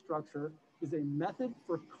data structure is a method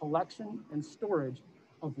for collection and storage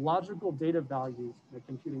of logical data values in a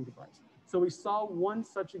computing device. So we saw one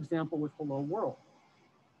such example with Hello World.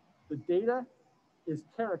 The data is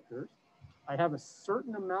characters. I have a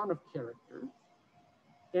certain amount of characters,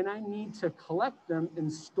 and I need to collect them and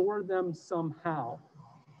store them somehow.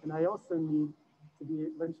 And I also need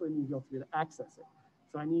to eventually be able to access it.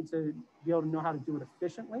 So I need to be able to know how to do it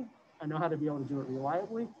efficiently. I know how to be able to do it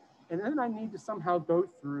reliably. And then I need to somehow go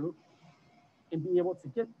through and be able to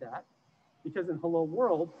get that, because in Hello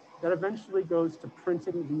World, that eventually goes to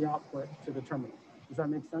printing the output to the terminal. Does that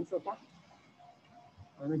make sense so far?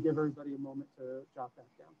 Let me give everybody a moment to jot that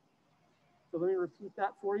down. So let me repeat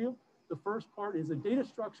that for you. The first part is a data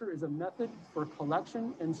structure is a method for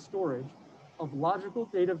collection and storage of logical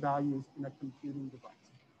data values in a computing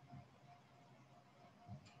device.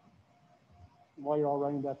 while you're all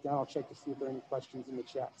writing that down, I'll check to see if there are any questions in the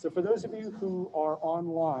chat. So for those of you who are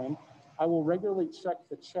online, I will regularly check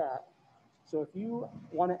the chat. So if you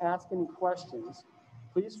want to ask any questions,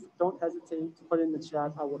 please don't hesitate to put it in the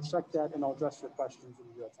chat. I will check that and I'll address your questions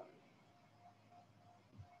in real time.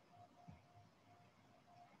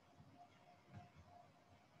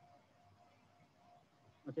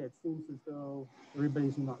 Okay, it seems as though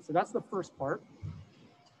everybody's not. So that's the first part.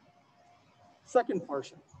 Second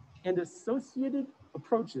portion, and associated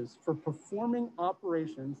approaches for performing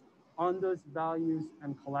operations on those values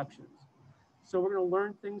and collections. So we're going to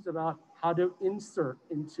learn things about how to insert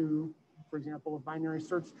into, for example, a binary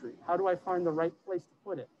search tree. How do I find the right place to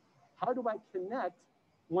put it? How do I connect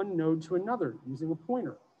one node to another using a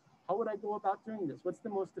pointer? How would I go about doing this? What's the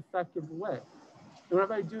most effective way? And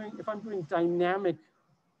if I'm doing dynamic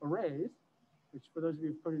arrays, which for those of you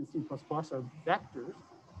who've put in C++ are vectors,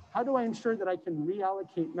 how do I ensure that I can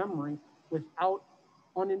reallocate memory without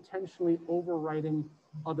unintentionally overwriting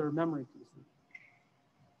other memory pieces?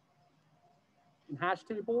 In hash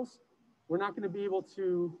tables, we're not going to be able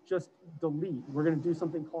to just delete. We're going to do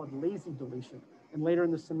something called lazy deletion. And later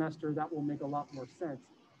in the semester, that will make a lot more sense.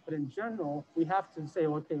 But in general, we have to say,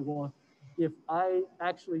 okay, well, if I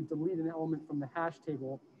actually delete an element from the hash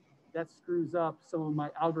table, that screws up some of my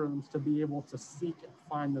algorithms to be able to seek and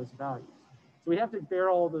find those values. So we have to bear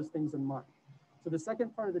all of those things in mind. So the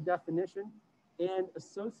second part of the definition, and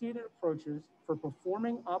associated approaches for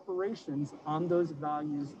performing operations on those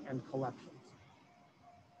values and collections.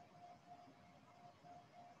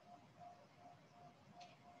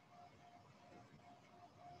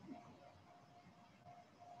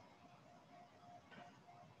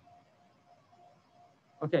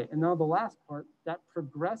 Okay, and now the last part, that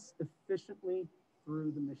progress efficiently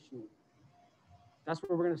through the machine. That's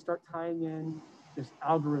where we're going to start tying in this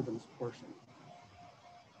algorithms portion.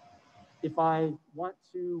 If I want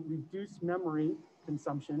to reduce memory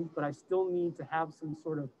consumption, but I still need to have some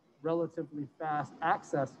sort of relatively fast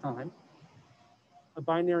access time, a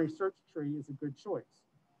binary search tree is a good choice.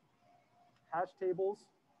 Hash tables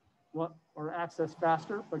are accessed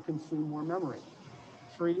faster, but consume more memory.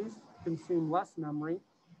 Trees consume less memory,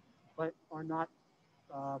 but are not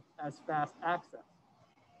as fast access.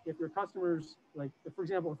 If your customers, like, for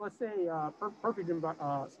example, let's say perfect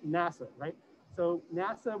NASA, right? So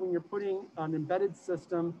NASA, when you're putting an embedded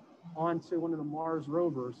system onto one of the Mars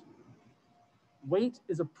rovers, weight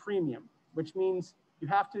is a premium, which means you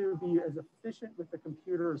have to be as efficient with the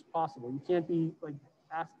computer as possible. You can't be like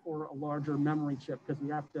ask for a larger memory chip because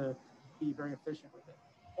you have to be very efficient with it.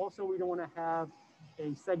 Also, we don't want to have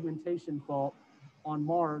a segmentation fault on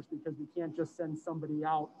Mars because we can't just send somebody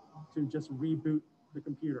out to just reboot the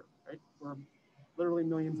computer, right? We're literally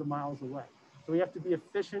millions of miles away. So we have to be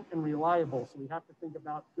efficient and reliable. So we have to think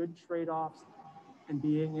about good trade-offs and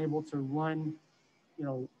being able to run,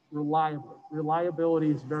 reliably.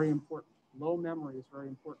 Reliability is very important. Low memory is very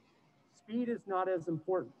important. Speed is not as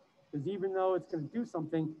important because even though it's going to do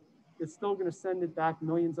something, it's still going to send it back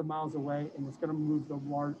millions of miles away, and it's going to move the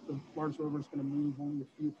Mars rover is going to move only a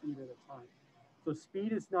few feet at a time. So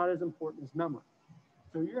speed is not as important as memory.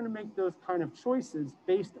 So you're going to make those kind of choices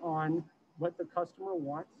based on what the customer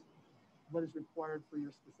wants, what is required for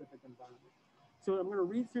your specific environment. So I'm going to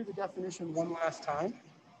read through the definition one last time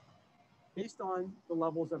based on the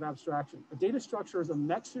levels of abstraction. A data structure is a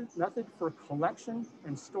method for collection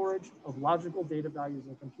and storage of logical data values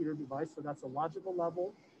in a computer device. So that's a logical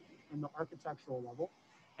level and the architectural level,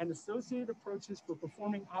 and associated approaches for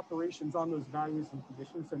performing operations on those values and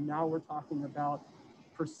conditions. So now we're talking about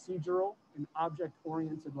procedural and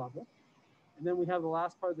object-oriented level. And then we have the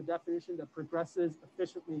last part of the definition that progresses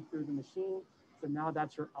efficiently through the machine. So now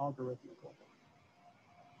that's your algorithmic level.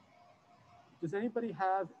 Does anybody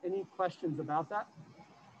have any questions about that?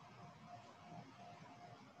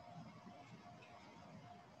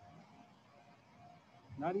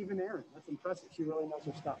 Not even Erin. That's impressive. She really knows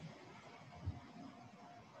her stuff.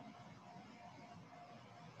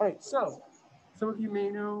 All right, so some of you may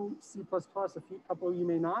know C++, couple of you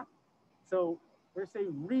may not. So we're going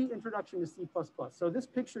to say reintroduction to C++. So this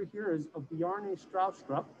picture here is of Bjarne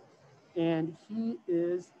Stroustrup, and he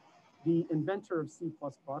is the inventor of C++.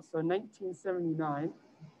 So in 1979,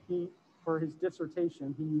 for his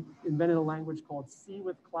dissertation, he invented a language called C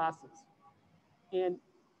with classes. And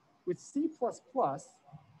with C++,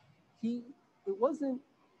 it wasn't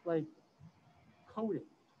like coding.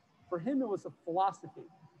 For him, it was a philosophy.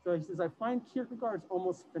 So he says, I find Kierkegaard's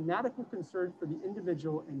almost fanatical concern for the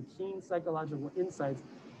individual and keen psychological insights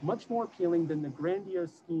much more appealing than the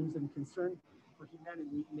grandiose schemes and concern for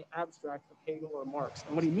humanity in the abstract of Hegel or Marx.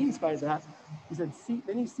 And what he means by that, he said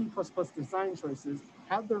many C++ design choices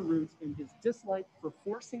have their roots in his dislike for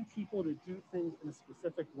forcing people to do things in a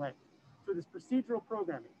specific way. So this procedural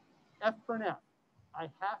programming, F for an F, I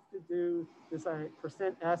have to do this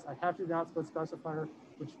 %S, I have to do the output specifier,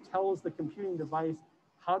 which tells the computing device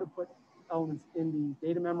how to put elements in the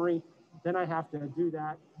data memory. Then I have to do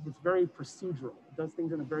that. It's very procedural. It does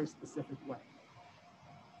things in a very specific way.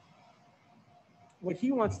 What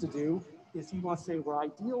he wants to do is he wants to say where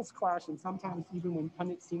ideals clash, and sometimes even when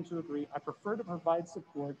pundits seem to agree, I prefer to provide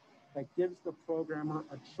support that gives the programmer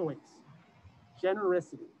a choice.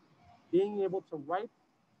 Generosity, being able to write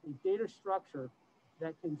a data structure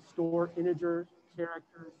that can store integers,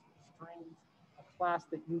 characters, strings, a class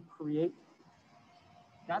that you create.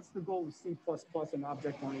 That's the goal of C++ and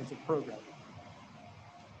object-oriented programming.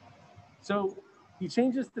 So he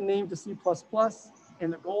changes the name to C++,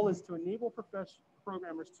 and the goal is to enable professional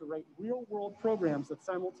programmers to write real-world programs that's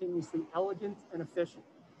simultaneously elegant and efficient.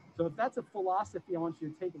 So if that's a philosophy I want you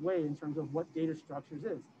to take away in terms of what data structures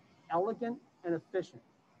is, elegant and efficient.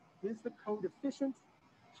 Is the code efficient?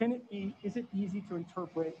 Can it be, is it easy to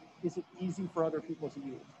interpret? Is it easy for other people to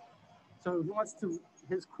use? So he wants to,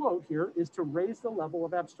 his quote here is to raise the level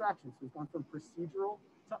of abstraction. So he's gone from procedural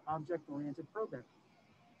to object-oriented programming.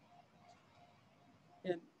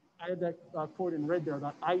 And I had that quote in red there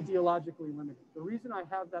about ideologically limited. The reason I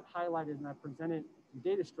have that highlighted and I presented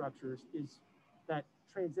data structures is that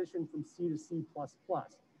transition from C to C++.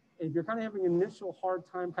 And if you're kind of having an initial hard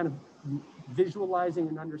time kind of visualizing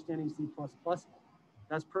and understanding C++,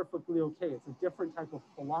 that's perfectly okay. It's a different type of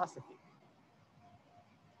philosophy.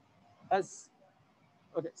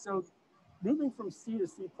 Okay, so moving from C to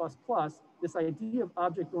C++, this idea of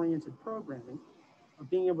object-oriented programming, of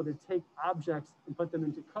being able to take objects and put them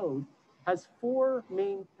into code, has four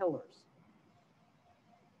main pillars.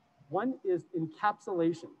 One is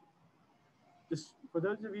encapsulation. Just for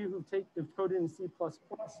those of you who've coded in C++,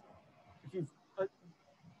 if you've,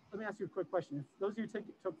 let me ask you a quick question. If those of you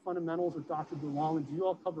took fundamentals with Dr. Boulan, do you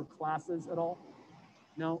all cover classes at all?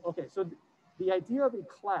 No? Okay, so the idea of a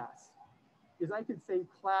class is I could say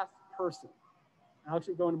class person. I'll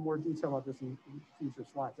actually go into more detail about this in future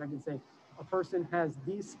slides. I can say a person has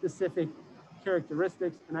these specific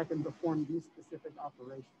characteristics and I can perform these specific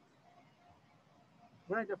operations.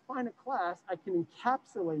 When I define a class, I can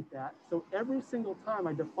encapsulate that. So every single time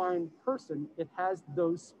I define person, it has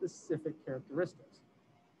those specific characteristics.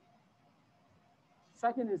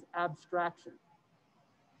 Second is abstraction,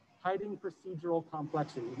 hiding procedural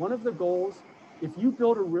complexity. One of the goals, if you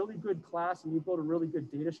build a really good class and you build a really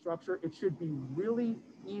good data structure, it should be really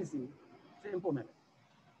easy to implement it.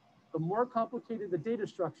 The more complicated the data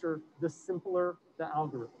structure, the simpler the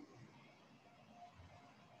algorithm.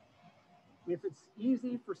 If it's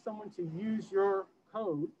easy for someone to use your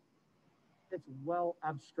code, it's well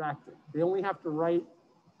abstracted. They only have to write,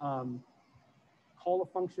 call a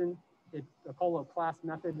function, call a class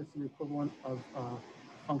method, that's the equivalent of a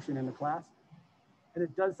function in the class. And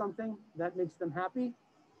it does something that makes them happy.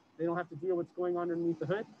 They don't have to deal with what's going on underneath the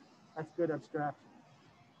hood. That's good abstraction.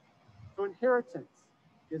 So inheritance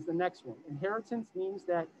is the next one. Inheritance means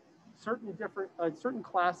that certain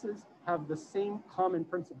classes have the same common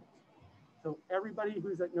principles. So everybody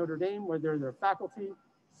who's at Notre Dame, whether they're faculty,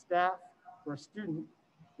 staff, or a student,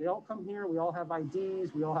 they all come here. We all have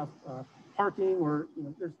IDs. We all have parking, or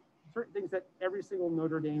there's certain things that every single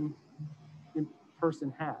Notre Dame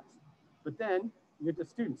person has. But then you get to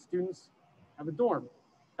students. Students have a dorm.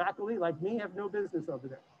 Faculty, like me, have no business over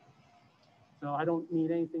there. So I don't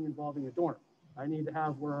need anything involving a dorm. I need to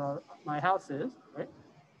have where my house is, right?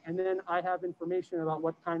 And then I have information about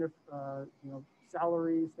what kind of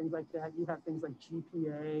salaries, things like that. You have things like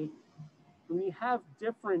GPA. When you have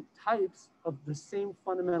different types of the same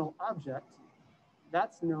fundamental object,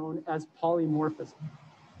 that's known as polymorphism.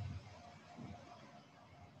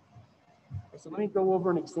 So let me go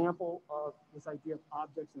over an example of this idea of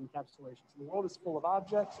objects and encapsulation. So the world is full of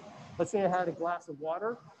objects. Let's say I had a glass of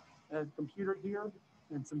water, a computer here,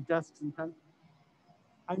 and some desks and pens.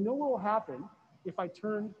 I know what will happen if I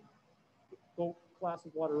turn the glass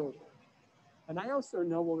of water over. And I also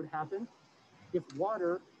know what would happen if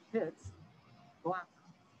water hits glass.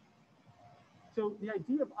 So the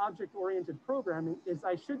idea of object-oriented programming is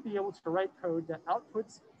I should be able to write code that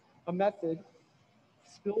outputs a method,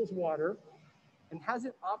 spills water, and has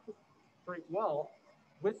it operate well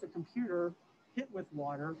with the computer hit with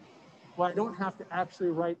water, where I don't have to actually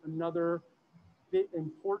write another big,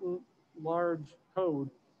 important, large code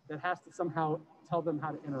that has to somehow tell them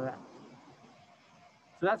how to interact.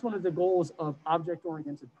 So that's one of the goals of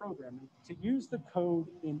object-oriented programming, to use the code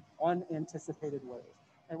in unanticipated ways.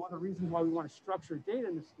 And one of the reasons why we want to structure data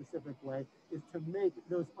in a specific way is to make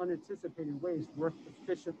those unanticipated ways work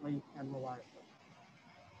efficiently and reliably.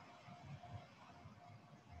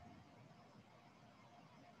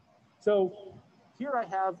 So here I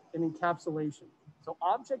have an encapsulation. So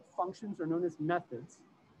object functions are known as methods,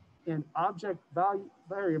 and object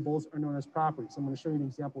variables are known as properties. I'm going to show you an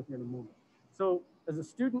example here in a moment. So as a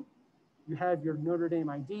student, you have your Notre Dame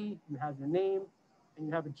ID, you have your name, and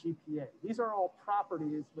you have a GPA. These are all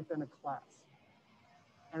properties within a class.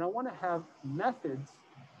 And I want to have methods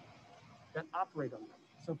that operate on them.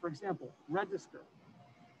 So for example, register.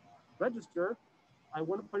 Register, I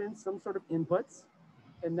want to put in some sort of inputs,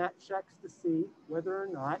 and that checks to see whether or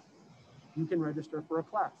not you can register for a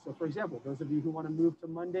class. So for example, those of you who want to move to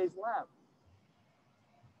Monday's lab,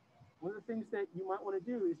 one of the things that you might want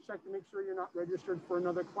to do is check to make sure you're not registered for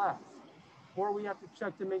another class. Or we have to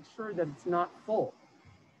check to make sure that it's not full.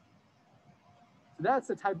 So that's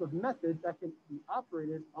the type of method that can be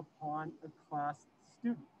operated upon a class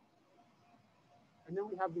student. And then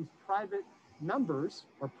we have these private numbers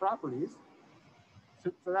or properties.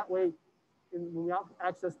 So that way, when we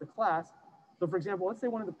access the class, so for example, let's say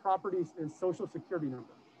one of the properties is social security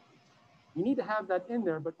number. You need to have that in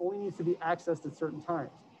there, but only needs to be accessed at certain times.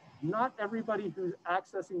 Not everybody who's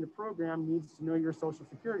accessing the program needs to know your social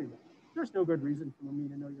security number. There's no good reason for me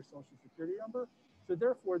to know your social security number. So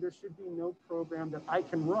therefore, there should be no program that I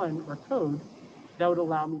can run or code that would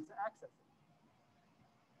allow me to access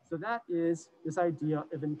it. So that is this idea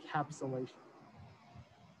of encapsulation.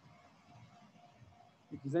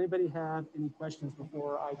 Does anybody have any questions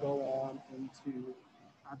before I go on into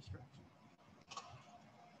abstraction?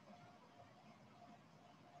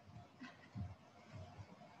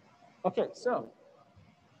 Okay, so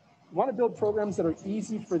we want to build programs that are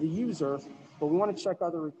easy for the user, but we want to check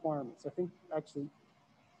other requirements. I think actually,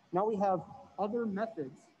 now we have other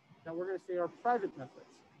methods that we're going to say are private methods.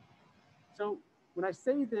 So when I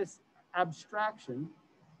say this abstraction,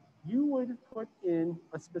 you would put in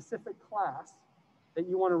a specific class that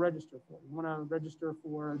you want to register for. You want to register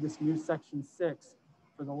for this new section 6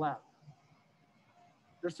 for the lab.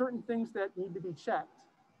 There's certain things that need to be checked,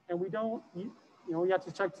 and we don't, you know, we have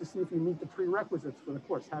to check to see if you meet the prerequisites for the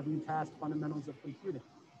course. Have you passed fundamentals of computing?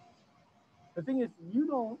 The thing is, you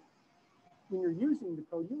don't, when you're using the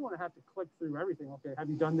code, you want to have to click through everything. Okay, have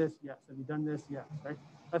you done this? Yes. Have you done this? Yes, right?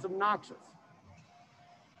 That's obnoxious.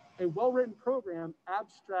 A well-written program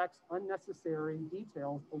abstracts unnecessary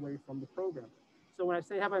details away from the program. So when I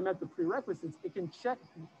say, have I met the prerequisites, it can check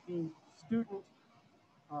the student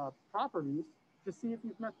properties to see if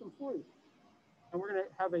you've met them for you. And we're going to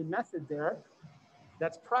have a method there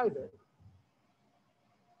that's private.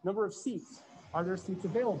 Number of seats. Are there seats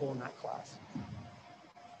available in that class?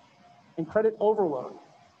 And credit overload.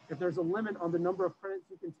 If there's a limit on the number of credits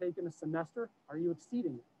you can take in a semester, are you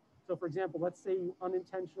exceeding it? So for example, let's say you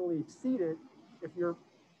unintentionally exceed it if you're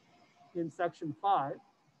in section 5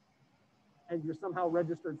 and you're somehow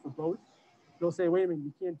registered for both. They'll say, wait a minute,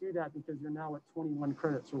 you can't do that because you're now at 21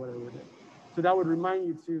 credits or whatever it is. So that would remind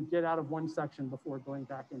you to get out of one section before going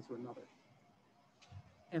back into another.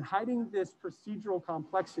 And hiding this procedural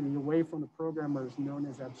complexity away from the programmer is known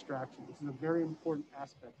as abstraction. This is a very important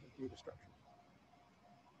aspect of data structure.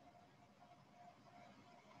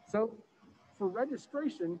 So for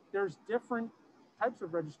registration, there's different types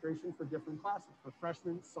of registration for different classes, for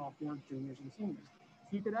freshmen, sophomores, juniors, and seniors.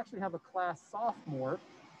 So you could actually have a class sophomore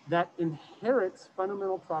that inherits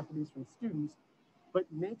fundamental properties from students, but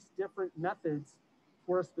makes different methods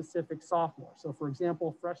for a specific sophomore. So for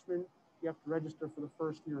example, freshmen, you have to register for the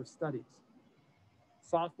first year of studies.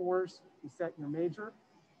 Sophomores, you set your major,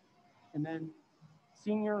 and then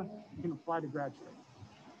senior, you can apply to graduate.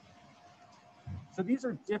 So these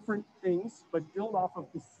are different things, but build off of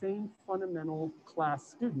the same fundamental class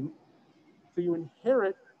student. So you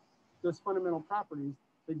inherit those fundamental properties,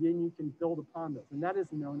 but then you can build upon those. And that is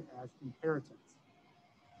known as inheritance.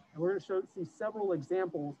 And we're going to see several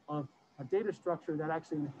examples of a data structure that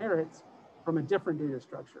actually inherits from a different data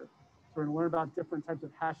structure. So we're going to learn about different types of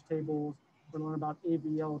hash tables. We're going to learn about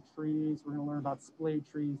AVL trees. We're going to learn about splay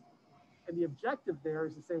trees. And the objective there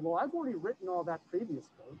is to say, well, I've already written all that previous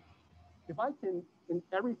code. If I can, in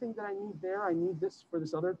everything that I need there, I need this for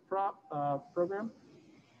this other program.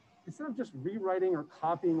 Instead of just rewriting or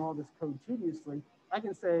copying all this code tediously, I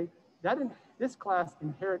can say that this class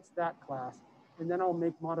inherits that class, and then I'll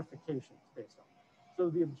make modifications based on it. So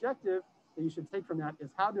the objective that you should take from that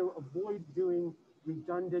is how to avoid doing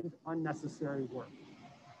redundant, unnecessary work.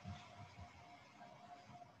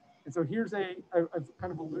 And so here's I've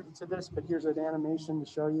kind of alluded to this, but here's an animation to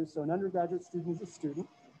show you. So an undergraduate student is a student.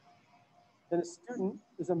 Then a student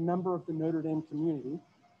is a member of the Notre Dame community.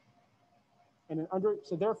 And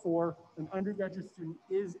so therefore, an undergraduate student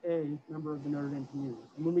is a member of the Notre Dame community.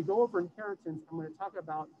 And when we go over inheritance, I'm going to talk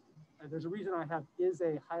about, there's a reason I have is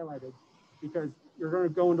a highlighted, because you're going to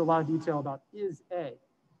go into a lot of detail about is a.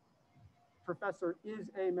 Professor is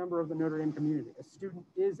a member of the Notre Dame community. A student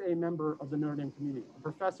is a member of the Notre Dame community. A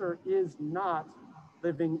professor is not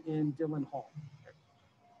living in Dillon Hall. Okay.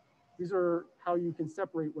 These are how you can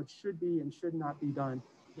separate what should be and should not be done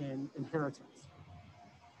in inheritance.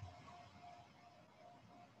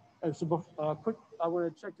 So quick, I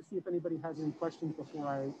want to check to see if anybody has any questions before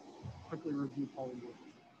I quickly review polymorphism.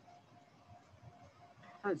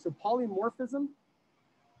 All right, so polymorphism,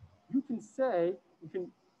 you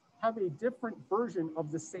can have a different version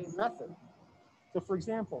of the same method. So for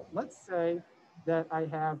example, let's say that I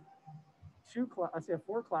have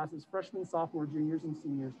four classes, freshmen, sophomore, juniors, and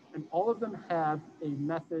seniors, and all of them have a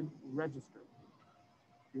method register.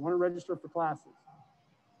 You want to register for classes.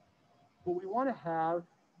 But we want to have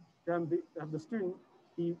the student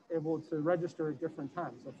be able to register at different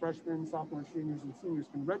times. So freshmen, sophomores, juniors, and seniors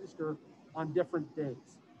can register on different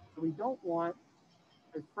days. So we don't want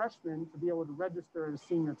a freshman to be able to register at a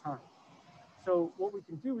senior time. So what we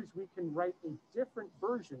can do is we can write a different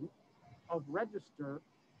version of register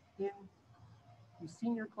in the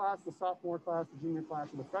senior class, the sophomore class, the junior class,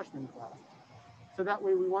 or the freshman class. So that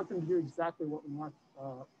way we want them to do exactly what we want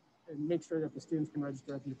and make sure that the students can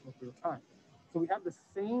register at the appropriate time. So we have the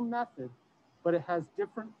same method, but it has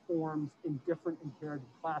different forms in different inherited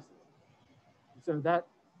classes. So that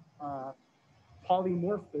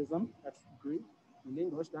polymorphism, that's Greek, in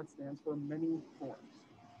English, that stands for many forms.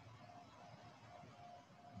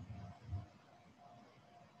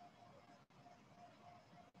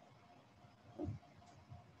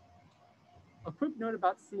 A quick note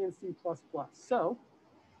about C and C++. So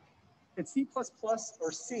in C++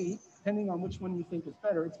 or C, depending on which one you think is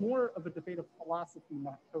better, it's more of a debate of philosophy,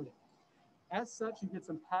 not coding. As such, you get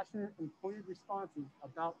some passionate and pointed responses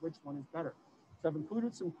about which one is better. So I've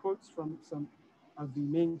included some quotes from some of the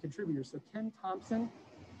main contributors. So Ken Thompson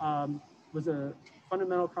was a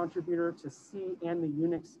fundamental contributor to C and the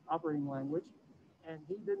Unix operating language, and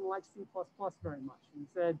he didn't like C++ very much. He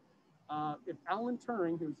said, if Alan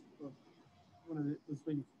Turing, who's was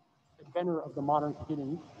the inventor of the modern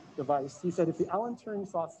computing device, he said, if the Alan Turing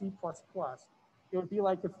saw C++, it would be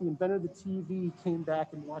like if the inventor of the TV came back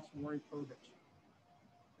and watched Maury Povich.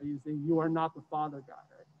 You say, you are not the father guy,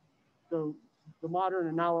 right? So the modern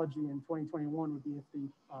analogy in 2021 would be if the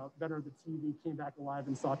inventor of the TV came back alive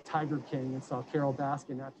and saw Tiger King and saw Carol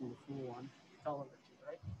Baskin acting the fool on television,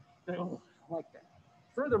 right? So, I like that.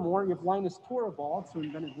 Furthermore, you have Linus Torvalds, who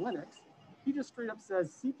invented Linux. He just straight up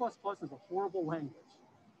says C++ is a horrible language.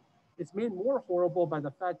 It's made more horrible by the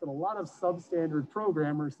fact that a lot of substandard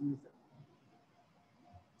programmers use it.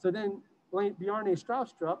 So then Bjarne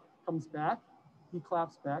Stroustrup comes back, he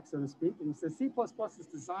claps back, so to speak, and he says C++ is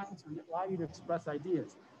designed to allow you to express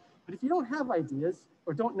ideas. But if you don't have ideas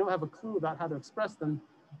or don't have a clue about how to express them,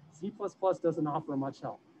 C++ doesn't offer much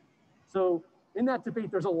help. So in that debate,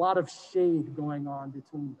 there's a lot of shade going on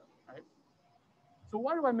between them, right? So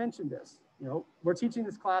why do I mention this? You know, we're teaching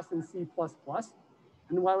this class in C++,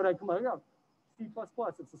 and why would I come out? Oh, C++,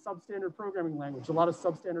 it's a substandard programming language. A lot of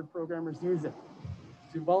substandard programmers use it.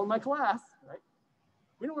 Do well in my class, right?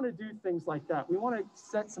 We don't want to do things like that. We want to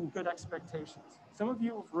set some good expectations. Some of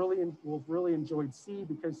you will really enjoyed C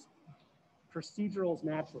because procedural is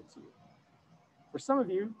natural to you. For some of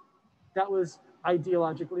you, that was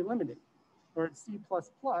ideologically limiting. Or at C++,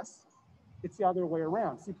 it's the other way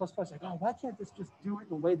around. C++, like, oh, why can't this just do it in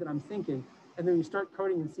the way that I'm thinking? And then you start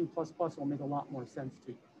coding in C++, it will make a lot more sense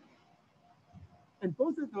to you. And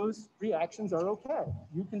both of those reactions are okay.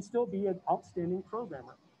 You can still be an outstanding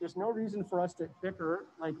programmer. There's no reason for us to bicker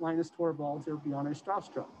like Linus Torvalds or Bjarne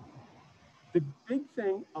Stroustrup. The big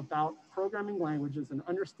thing about programming languages and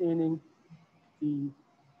understanding the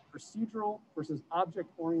procedural versus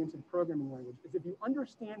object-oriented programming language is if you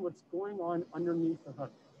understand what's going on underneath the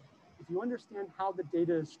hood, if you understand how the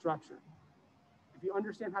data is structured, if you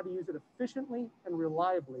understand how to use it efficiently and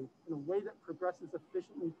reliably in a way that progresses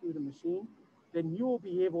efficiently through the machine, then you will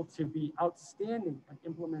be able to be outstanding at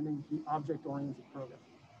implementing the object-oriented programming.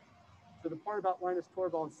 So the part about Linus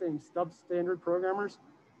Torvalds saying substandard programmers,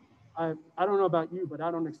 I don't know about you, but I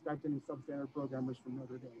don't expect any substandard programmers from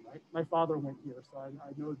Notre Dame, right? My father went here, so I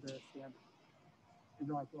know the standard. And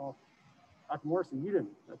you're like, well, Dr. Morrison, you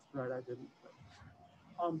didn't. That's right, I didn't.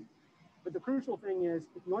 But the crucial thing is,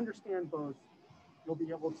 if you understand both, you'll be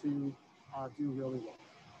able to do really well.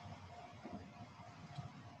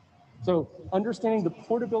 So understanding the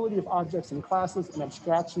portability of objects and classes and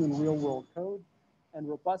abstraction in real world code, and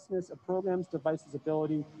robustness of programs, devices'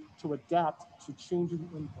 ability to adapt to changing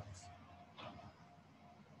inputs.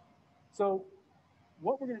 So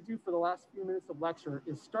what we're going to do for the last few minutes of lecture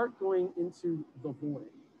is start going into the void.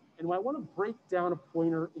 And I want to break down a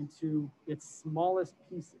pointer into its smallest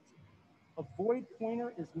pieces. A void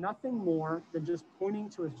pointer is nothing more than just pointing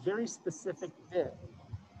to a very specific bit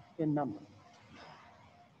in memory.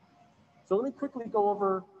 So let me quickly go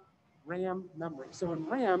over RAM memory. So in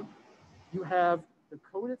RAM, you have the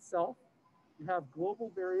code itself, you have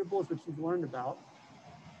global variables, which you've learned about,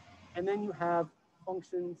 and then you have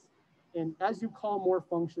functions. And as you call more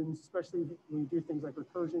functions, especially when you do things like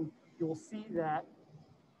recursion, you will see that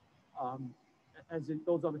as it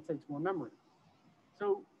builds up, it takes more memory.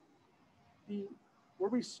 So where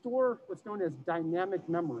we store what's known as dynamic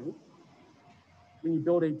memory, when you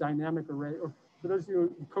build a dynamic array, or for those of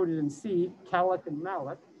you who coded in C, calloc and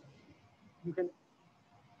malloc, you can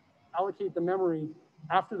allocate the memory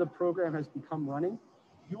after the program has become running.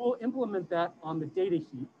 You will implement that on the data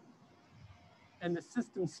heap. And the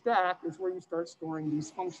system stack is where you start storing these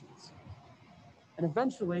functions. And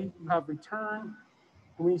eventually you have return.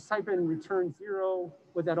 And when you type in return 0,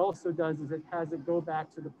 what that also does is it has it go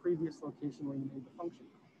back to the previous location where you made the function.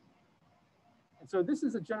 And so this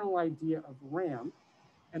is a general idea of RAM.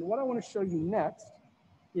 And what I want to show you next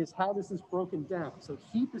is how this is broken down. So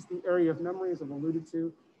heap is the area of memory, as I've alluded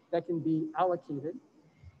to, that can be allocated.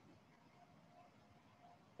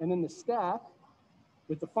 And then the stack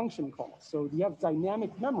with the function call. So you have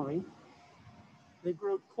dynamic memory, they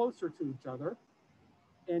grow closer to each other.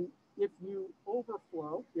 And if you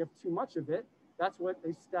overflow, you have too much of it, that's what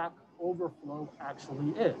a stack overflow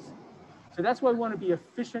actually is. So that's why we want to be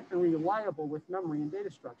efficient and reliable with memory and data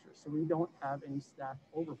structures, so we don't have any stack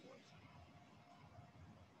overflows.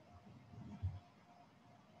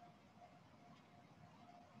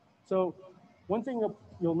 So one thing that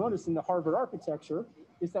you'll notice in the Harvard architecture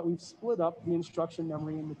is that we've split up the instruction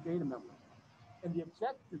memory and the data memory. And the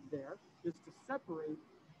objective there is to separate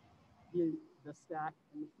the stack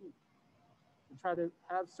and the heap, and try to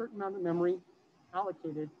have a certain amount of memory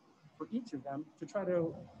allocated for each of them to try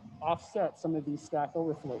to offset some of these stack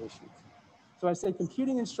overflow issues. So I say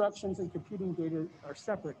computing instructions and computing data are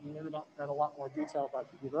separate. You learn about that a lot more detail about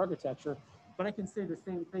computer architecture, but I can say the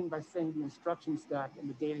same thing by saying the instruction stack and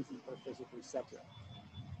the data heap are physically separate.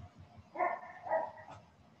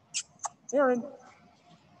 Aaron.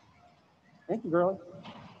 Thank you, girlie.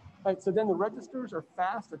 All right, so then the registers are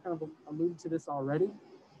fast. I kind of alluded to this already.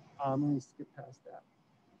 Let me skip past that.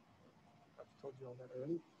 I've told you all that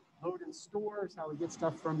already. Load and store is how we get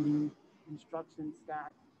stuff from the instruction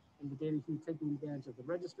stack and the data heap, taking advantage of the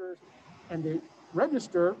registers. And the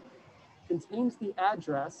register contains the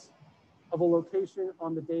address of a location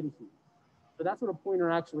on the data heap. So that's what a pointer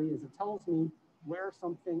actually is. It tells me where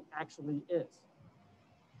something actually is.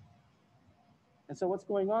 And so what's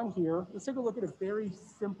going on here, let's take a look at a very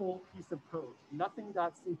simple piece of code,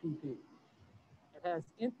 nothing.cpp. It has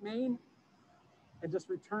int main and just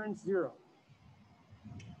returns 0.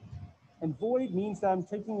 And void means that I'm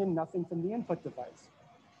taking in nothing from the input device.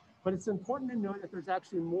 But it's important to know that there's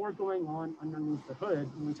actually more going on underneath the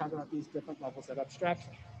hood when we talk about these different levels of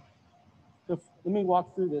abstraction. So let me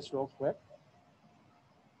walk through this real quick.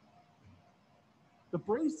 The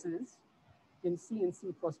braces in C and C++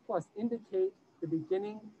 indicate the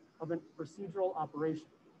beginning of a procedural operation.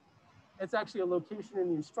 It's actually a location in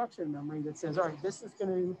the instruction memory that says, all right, this is going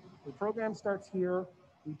to, the program starts here,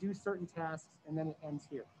 we do certain tasks, and then it ends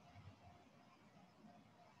here.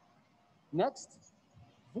 Next,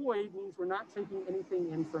 void means we're not taking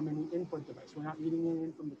anything in from any input device. We're not reading it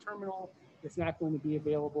in from the terminal. It's not going to be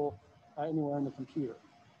available anywhere on the computer.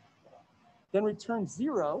 Then return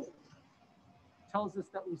 0 tells us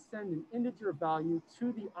that we send an integer value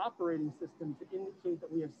to the operating system to indicate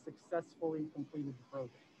that we have successfully completed the program.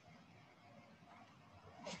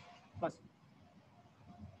 Question.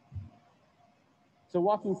 So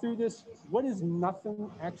walking through this, what is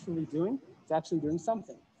nothing actually doing? It's actually doing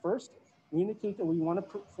something. First, we indicate that we want to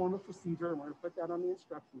perform a procedure, and we're going to put that on the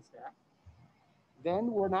instruction stack.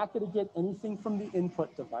 Then we're not going to get anything from the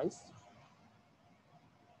input device.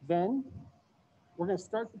 Then we're going to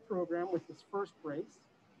start the program with this first brace.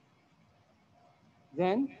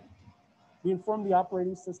 Then we inform the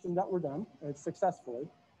operating system that we're done successfully.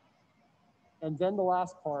 And then the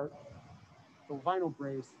last part, the final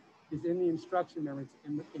brace, is in the instruction memory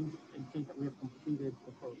to indicate that we have completed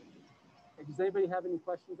the program. Okay, does anybody have any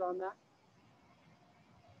questions on that?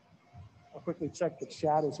 I'll quickly check the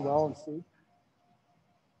chat as well and see.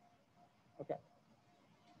 Okay.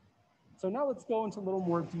 So now let's go into a little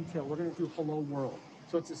more detail. We're going to do Hello World.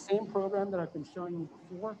 So it's the same program that I've been showing you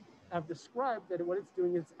before. I've described that what it's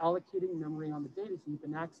doing is allocating memory on the data heap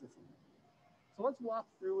and accessing it. So let's walk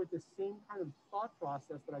through with the same kind of thought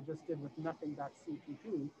process that I just did with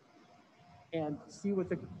nothing.cpp and see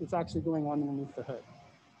what's actually going on underneath the hood.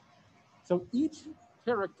 So each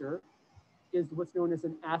character is what's known as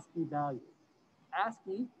an ASCII value.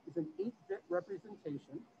 ASCII is an 8-bit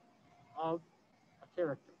representation of a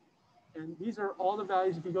character. And these are all the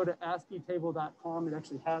values. If you go to ASCIItable.com, it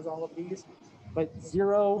actually has all of these. But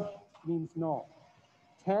 0 means null.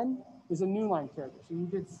 10 is a new line character. So you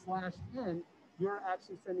did /n, you're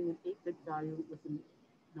actually sending an 8-bit value with the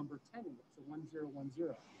number 10 in it, so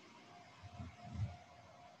 1010.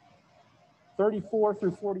 34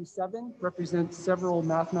 through 47 represent several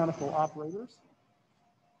mathematical operators.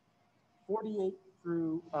 48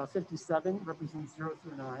 through 57 represents 0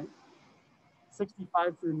 through 9.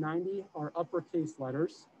 65 through 90 are uppercase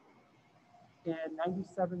letters. And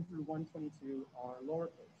 97 through 122 are lowercase.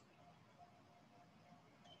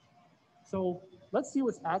 So let's see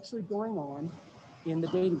what's actually going on in the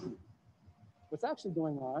data heap. What's actually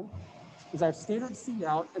going on is I've standard C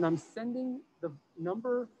out and I'm sending the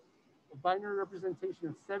number of binary representation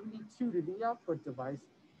of 72 to the output device,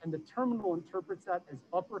 and the terminal interprets that as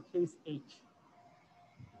uppercase H.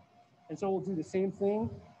 And so we'll do the same thing.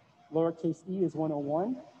 Lowercase e is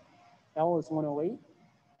 101, L is 108,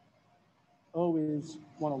 O is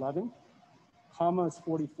 111, comma is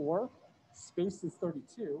 44, space is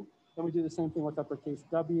 32. Then we do the same thing with uppercase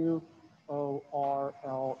W, O, R,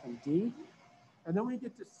 L, and D. And then we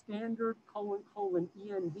get to standard :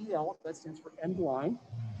 ENDL, that stands for end line,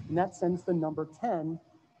 and that sends the number 10,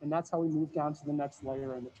 and that's how we move down to the next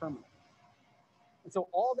layer in the terminal. And so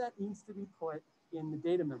all that needs to be put in the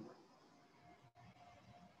data memory.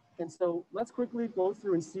 And so let's quickly go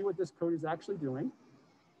through and see what this code is actually doing.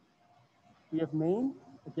 We have main.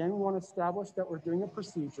 Again, we want to establish that we're doing a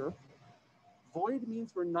procedure. Void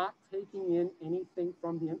means we're not taking in anything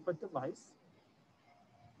from the input device.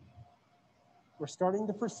 We're starting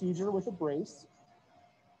the procedure with a brace.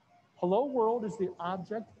 Hello world is the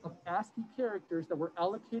object of ASCII characters that we're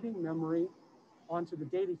allocating memory onto the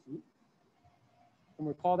data heap. And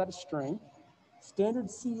we call that a string. Standard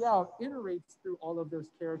C out iterates through all of those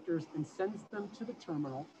characters and sends them to the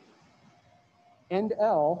terminal. End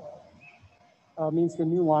L means the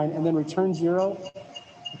new line, and then return 0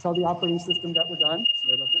 to tell the operating system that we're done.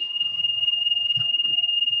 Sorry about that.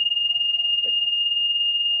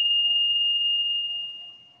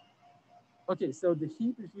 Okay, so the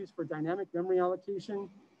heap is used for dynamic memory allocation.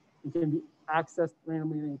 It can be accessed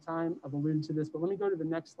randomly at any time. I've alluded to this, but let me go to the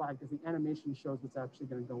next slide because the animation shows what's actually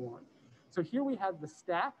going to go on. So here we have the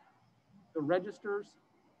stack, the registers,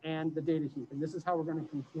 and the data heap. And this is how we're going to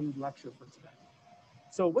conclude lecture for today.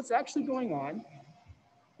 So what's actually going on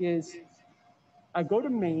is I go to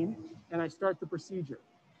main and I start the procedure.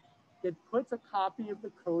 It puts a copy of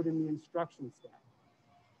the code in the instruction stack.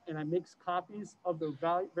 And I make copies of the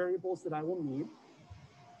variables that I will need.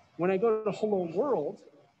 When I go to hello world,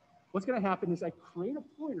 what's going to happen is I create a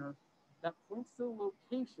pointer that points to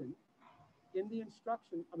the location in the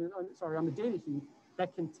instruction, on the data heap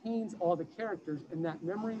that contains all the characters, and that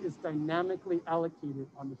memory is dynamically allocated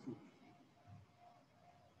on the heap.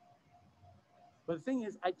 But the thing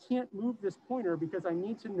is, I can't move this pointer because I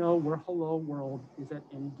need to know where hello world is at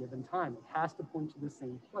any given time. It has to point to the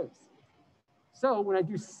same place. So when I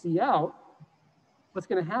do C out, what's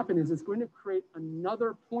going to happen is it's going to create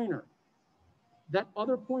another pointer. That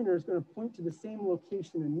other pointer is going to point to the same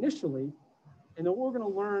location initially. And then what we're going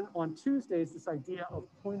to learn on Tuesday is this idea of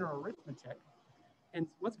pointer arithmetic. And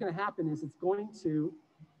what's going to happen is it's going to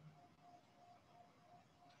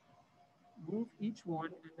move each one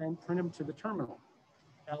and then print them to the terminal.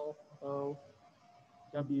 L, O,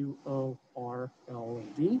 W, O, R, L,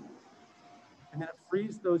 and D. And then it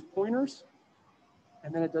frees those pointers.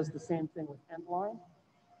 And then it does the same thing with end line.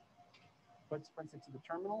 Prints it to the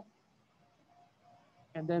terminal.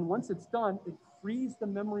 And then once it's done, it frees the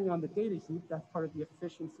memory on the data heap. That's part of the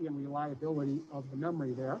efficiency and reliability of the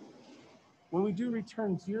memory there. When we do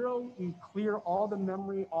return 0, we clear all the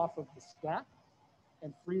memory off of the stack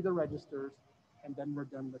and free the registers, and then we're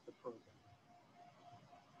done with the program.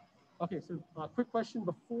 Okay, so quick question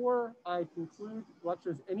before I conclude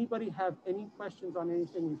lectures. Anybody have any questions on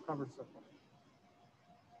anything we've covered so far?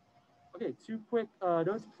 Okay, 2 quick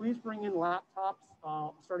notes. Please bring in laptops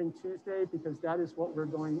starting Tuesday, because that is what we're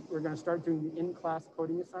going to start doing the in-class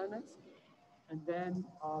coding assignments. And then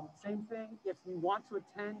same thing, if you want to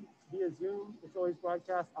attend via Zoom, it's always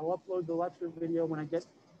broadcast. I'll upload the lecture video when I get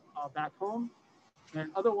back home. And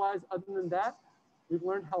otherwise, other than that, we've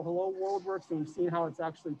learned how Hello World works and we've seen how it's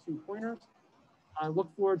actually 2 pointers. I look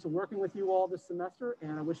forward to working with you all this semester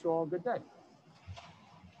and I wish you all a good day.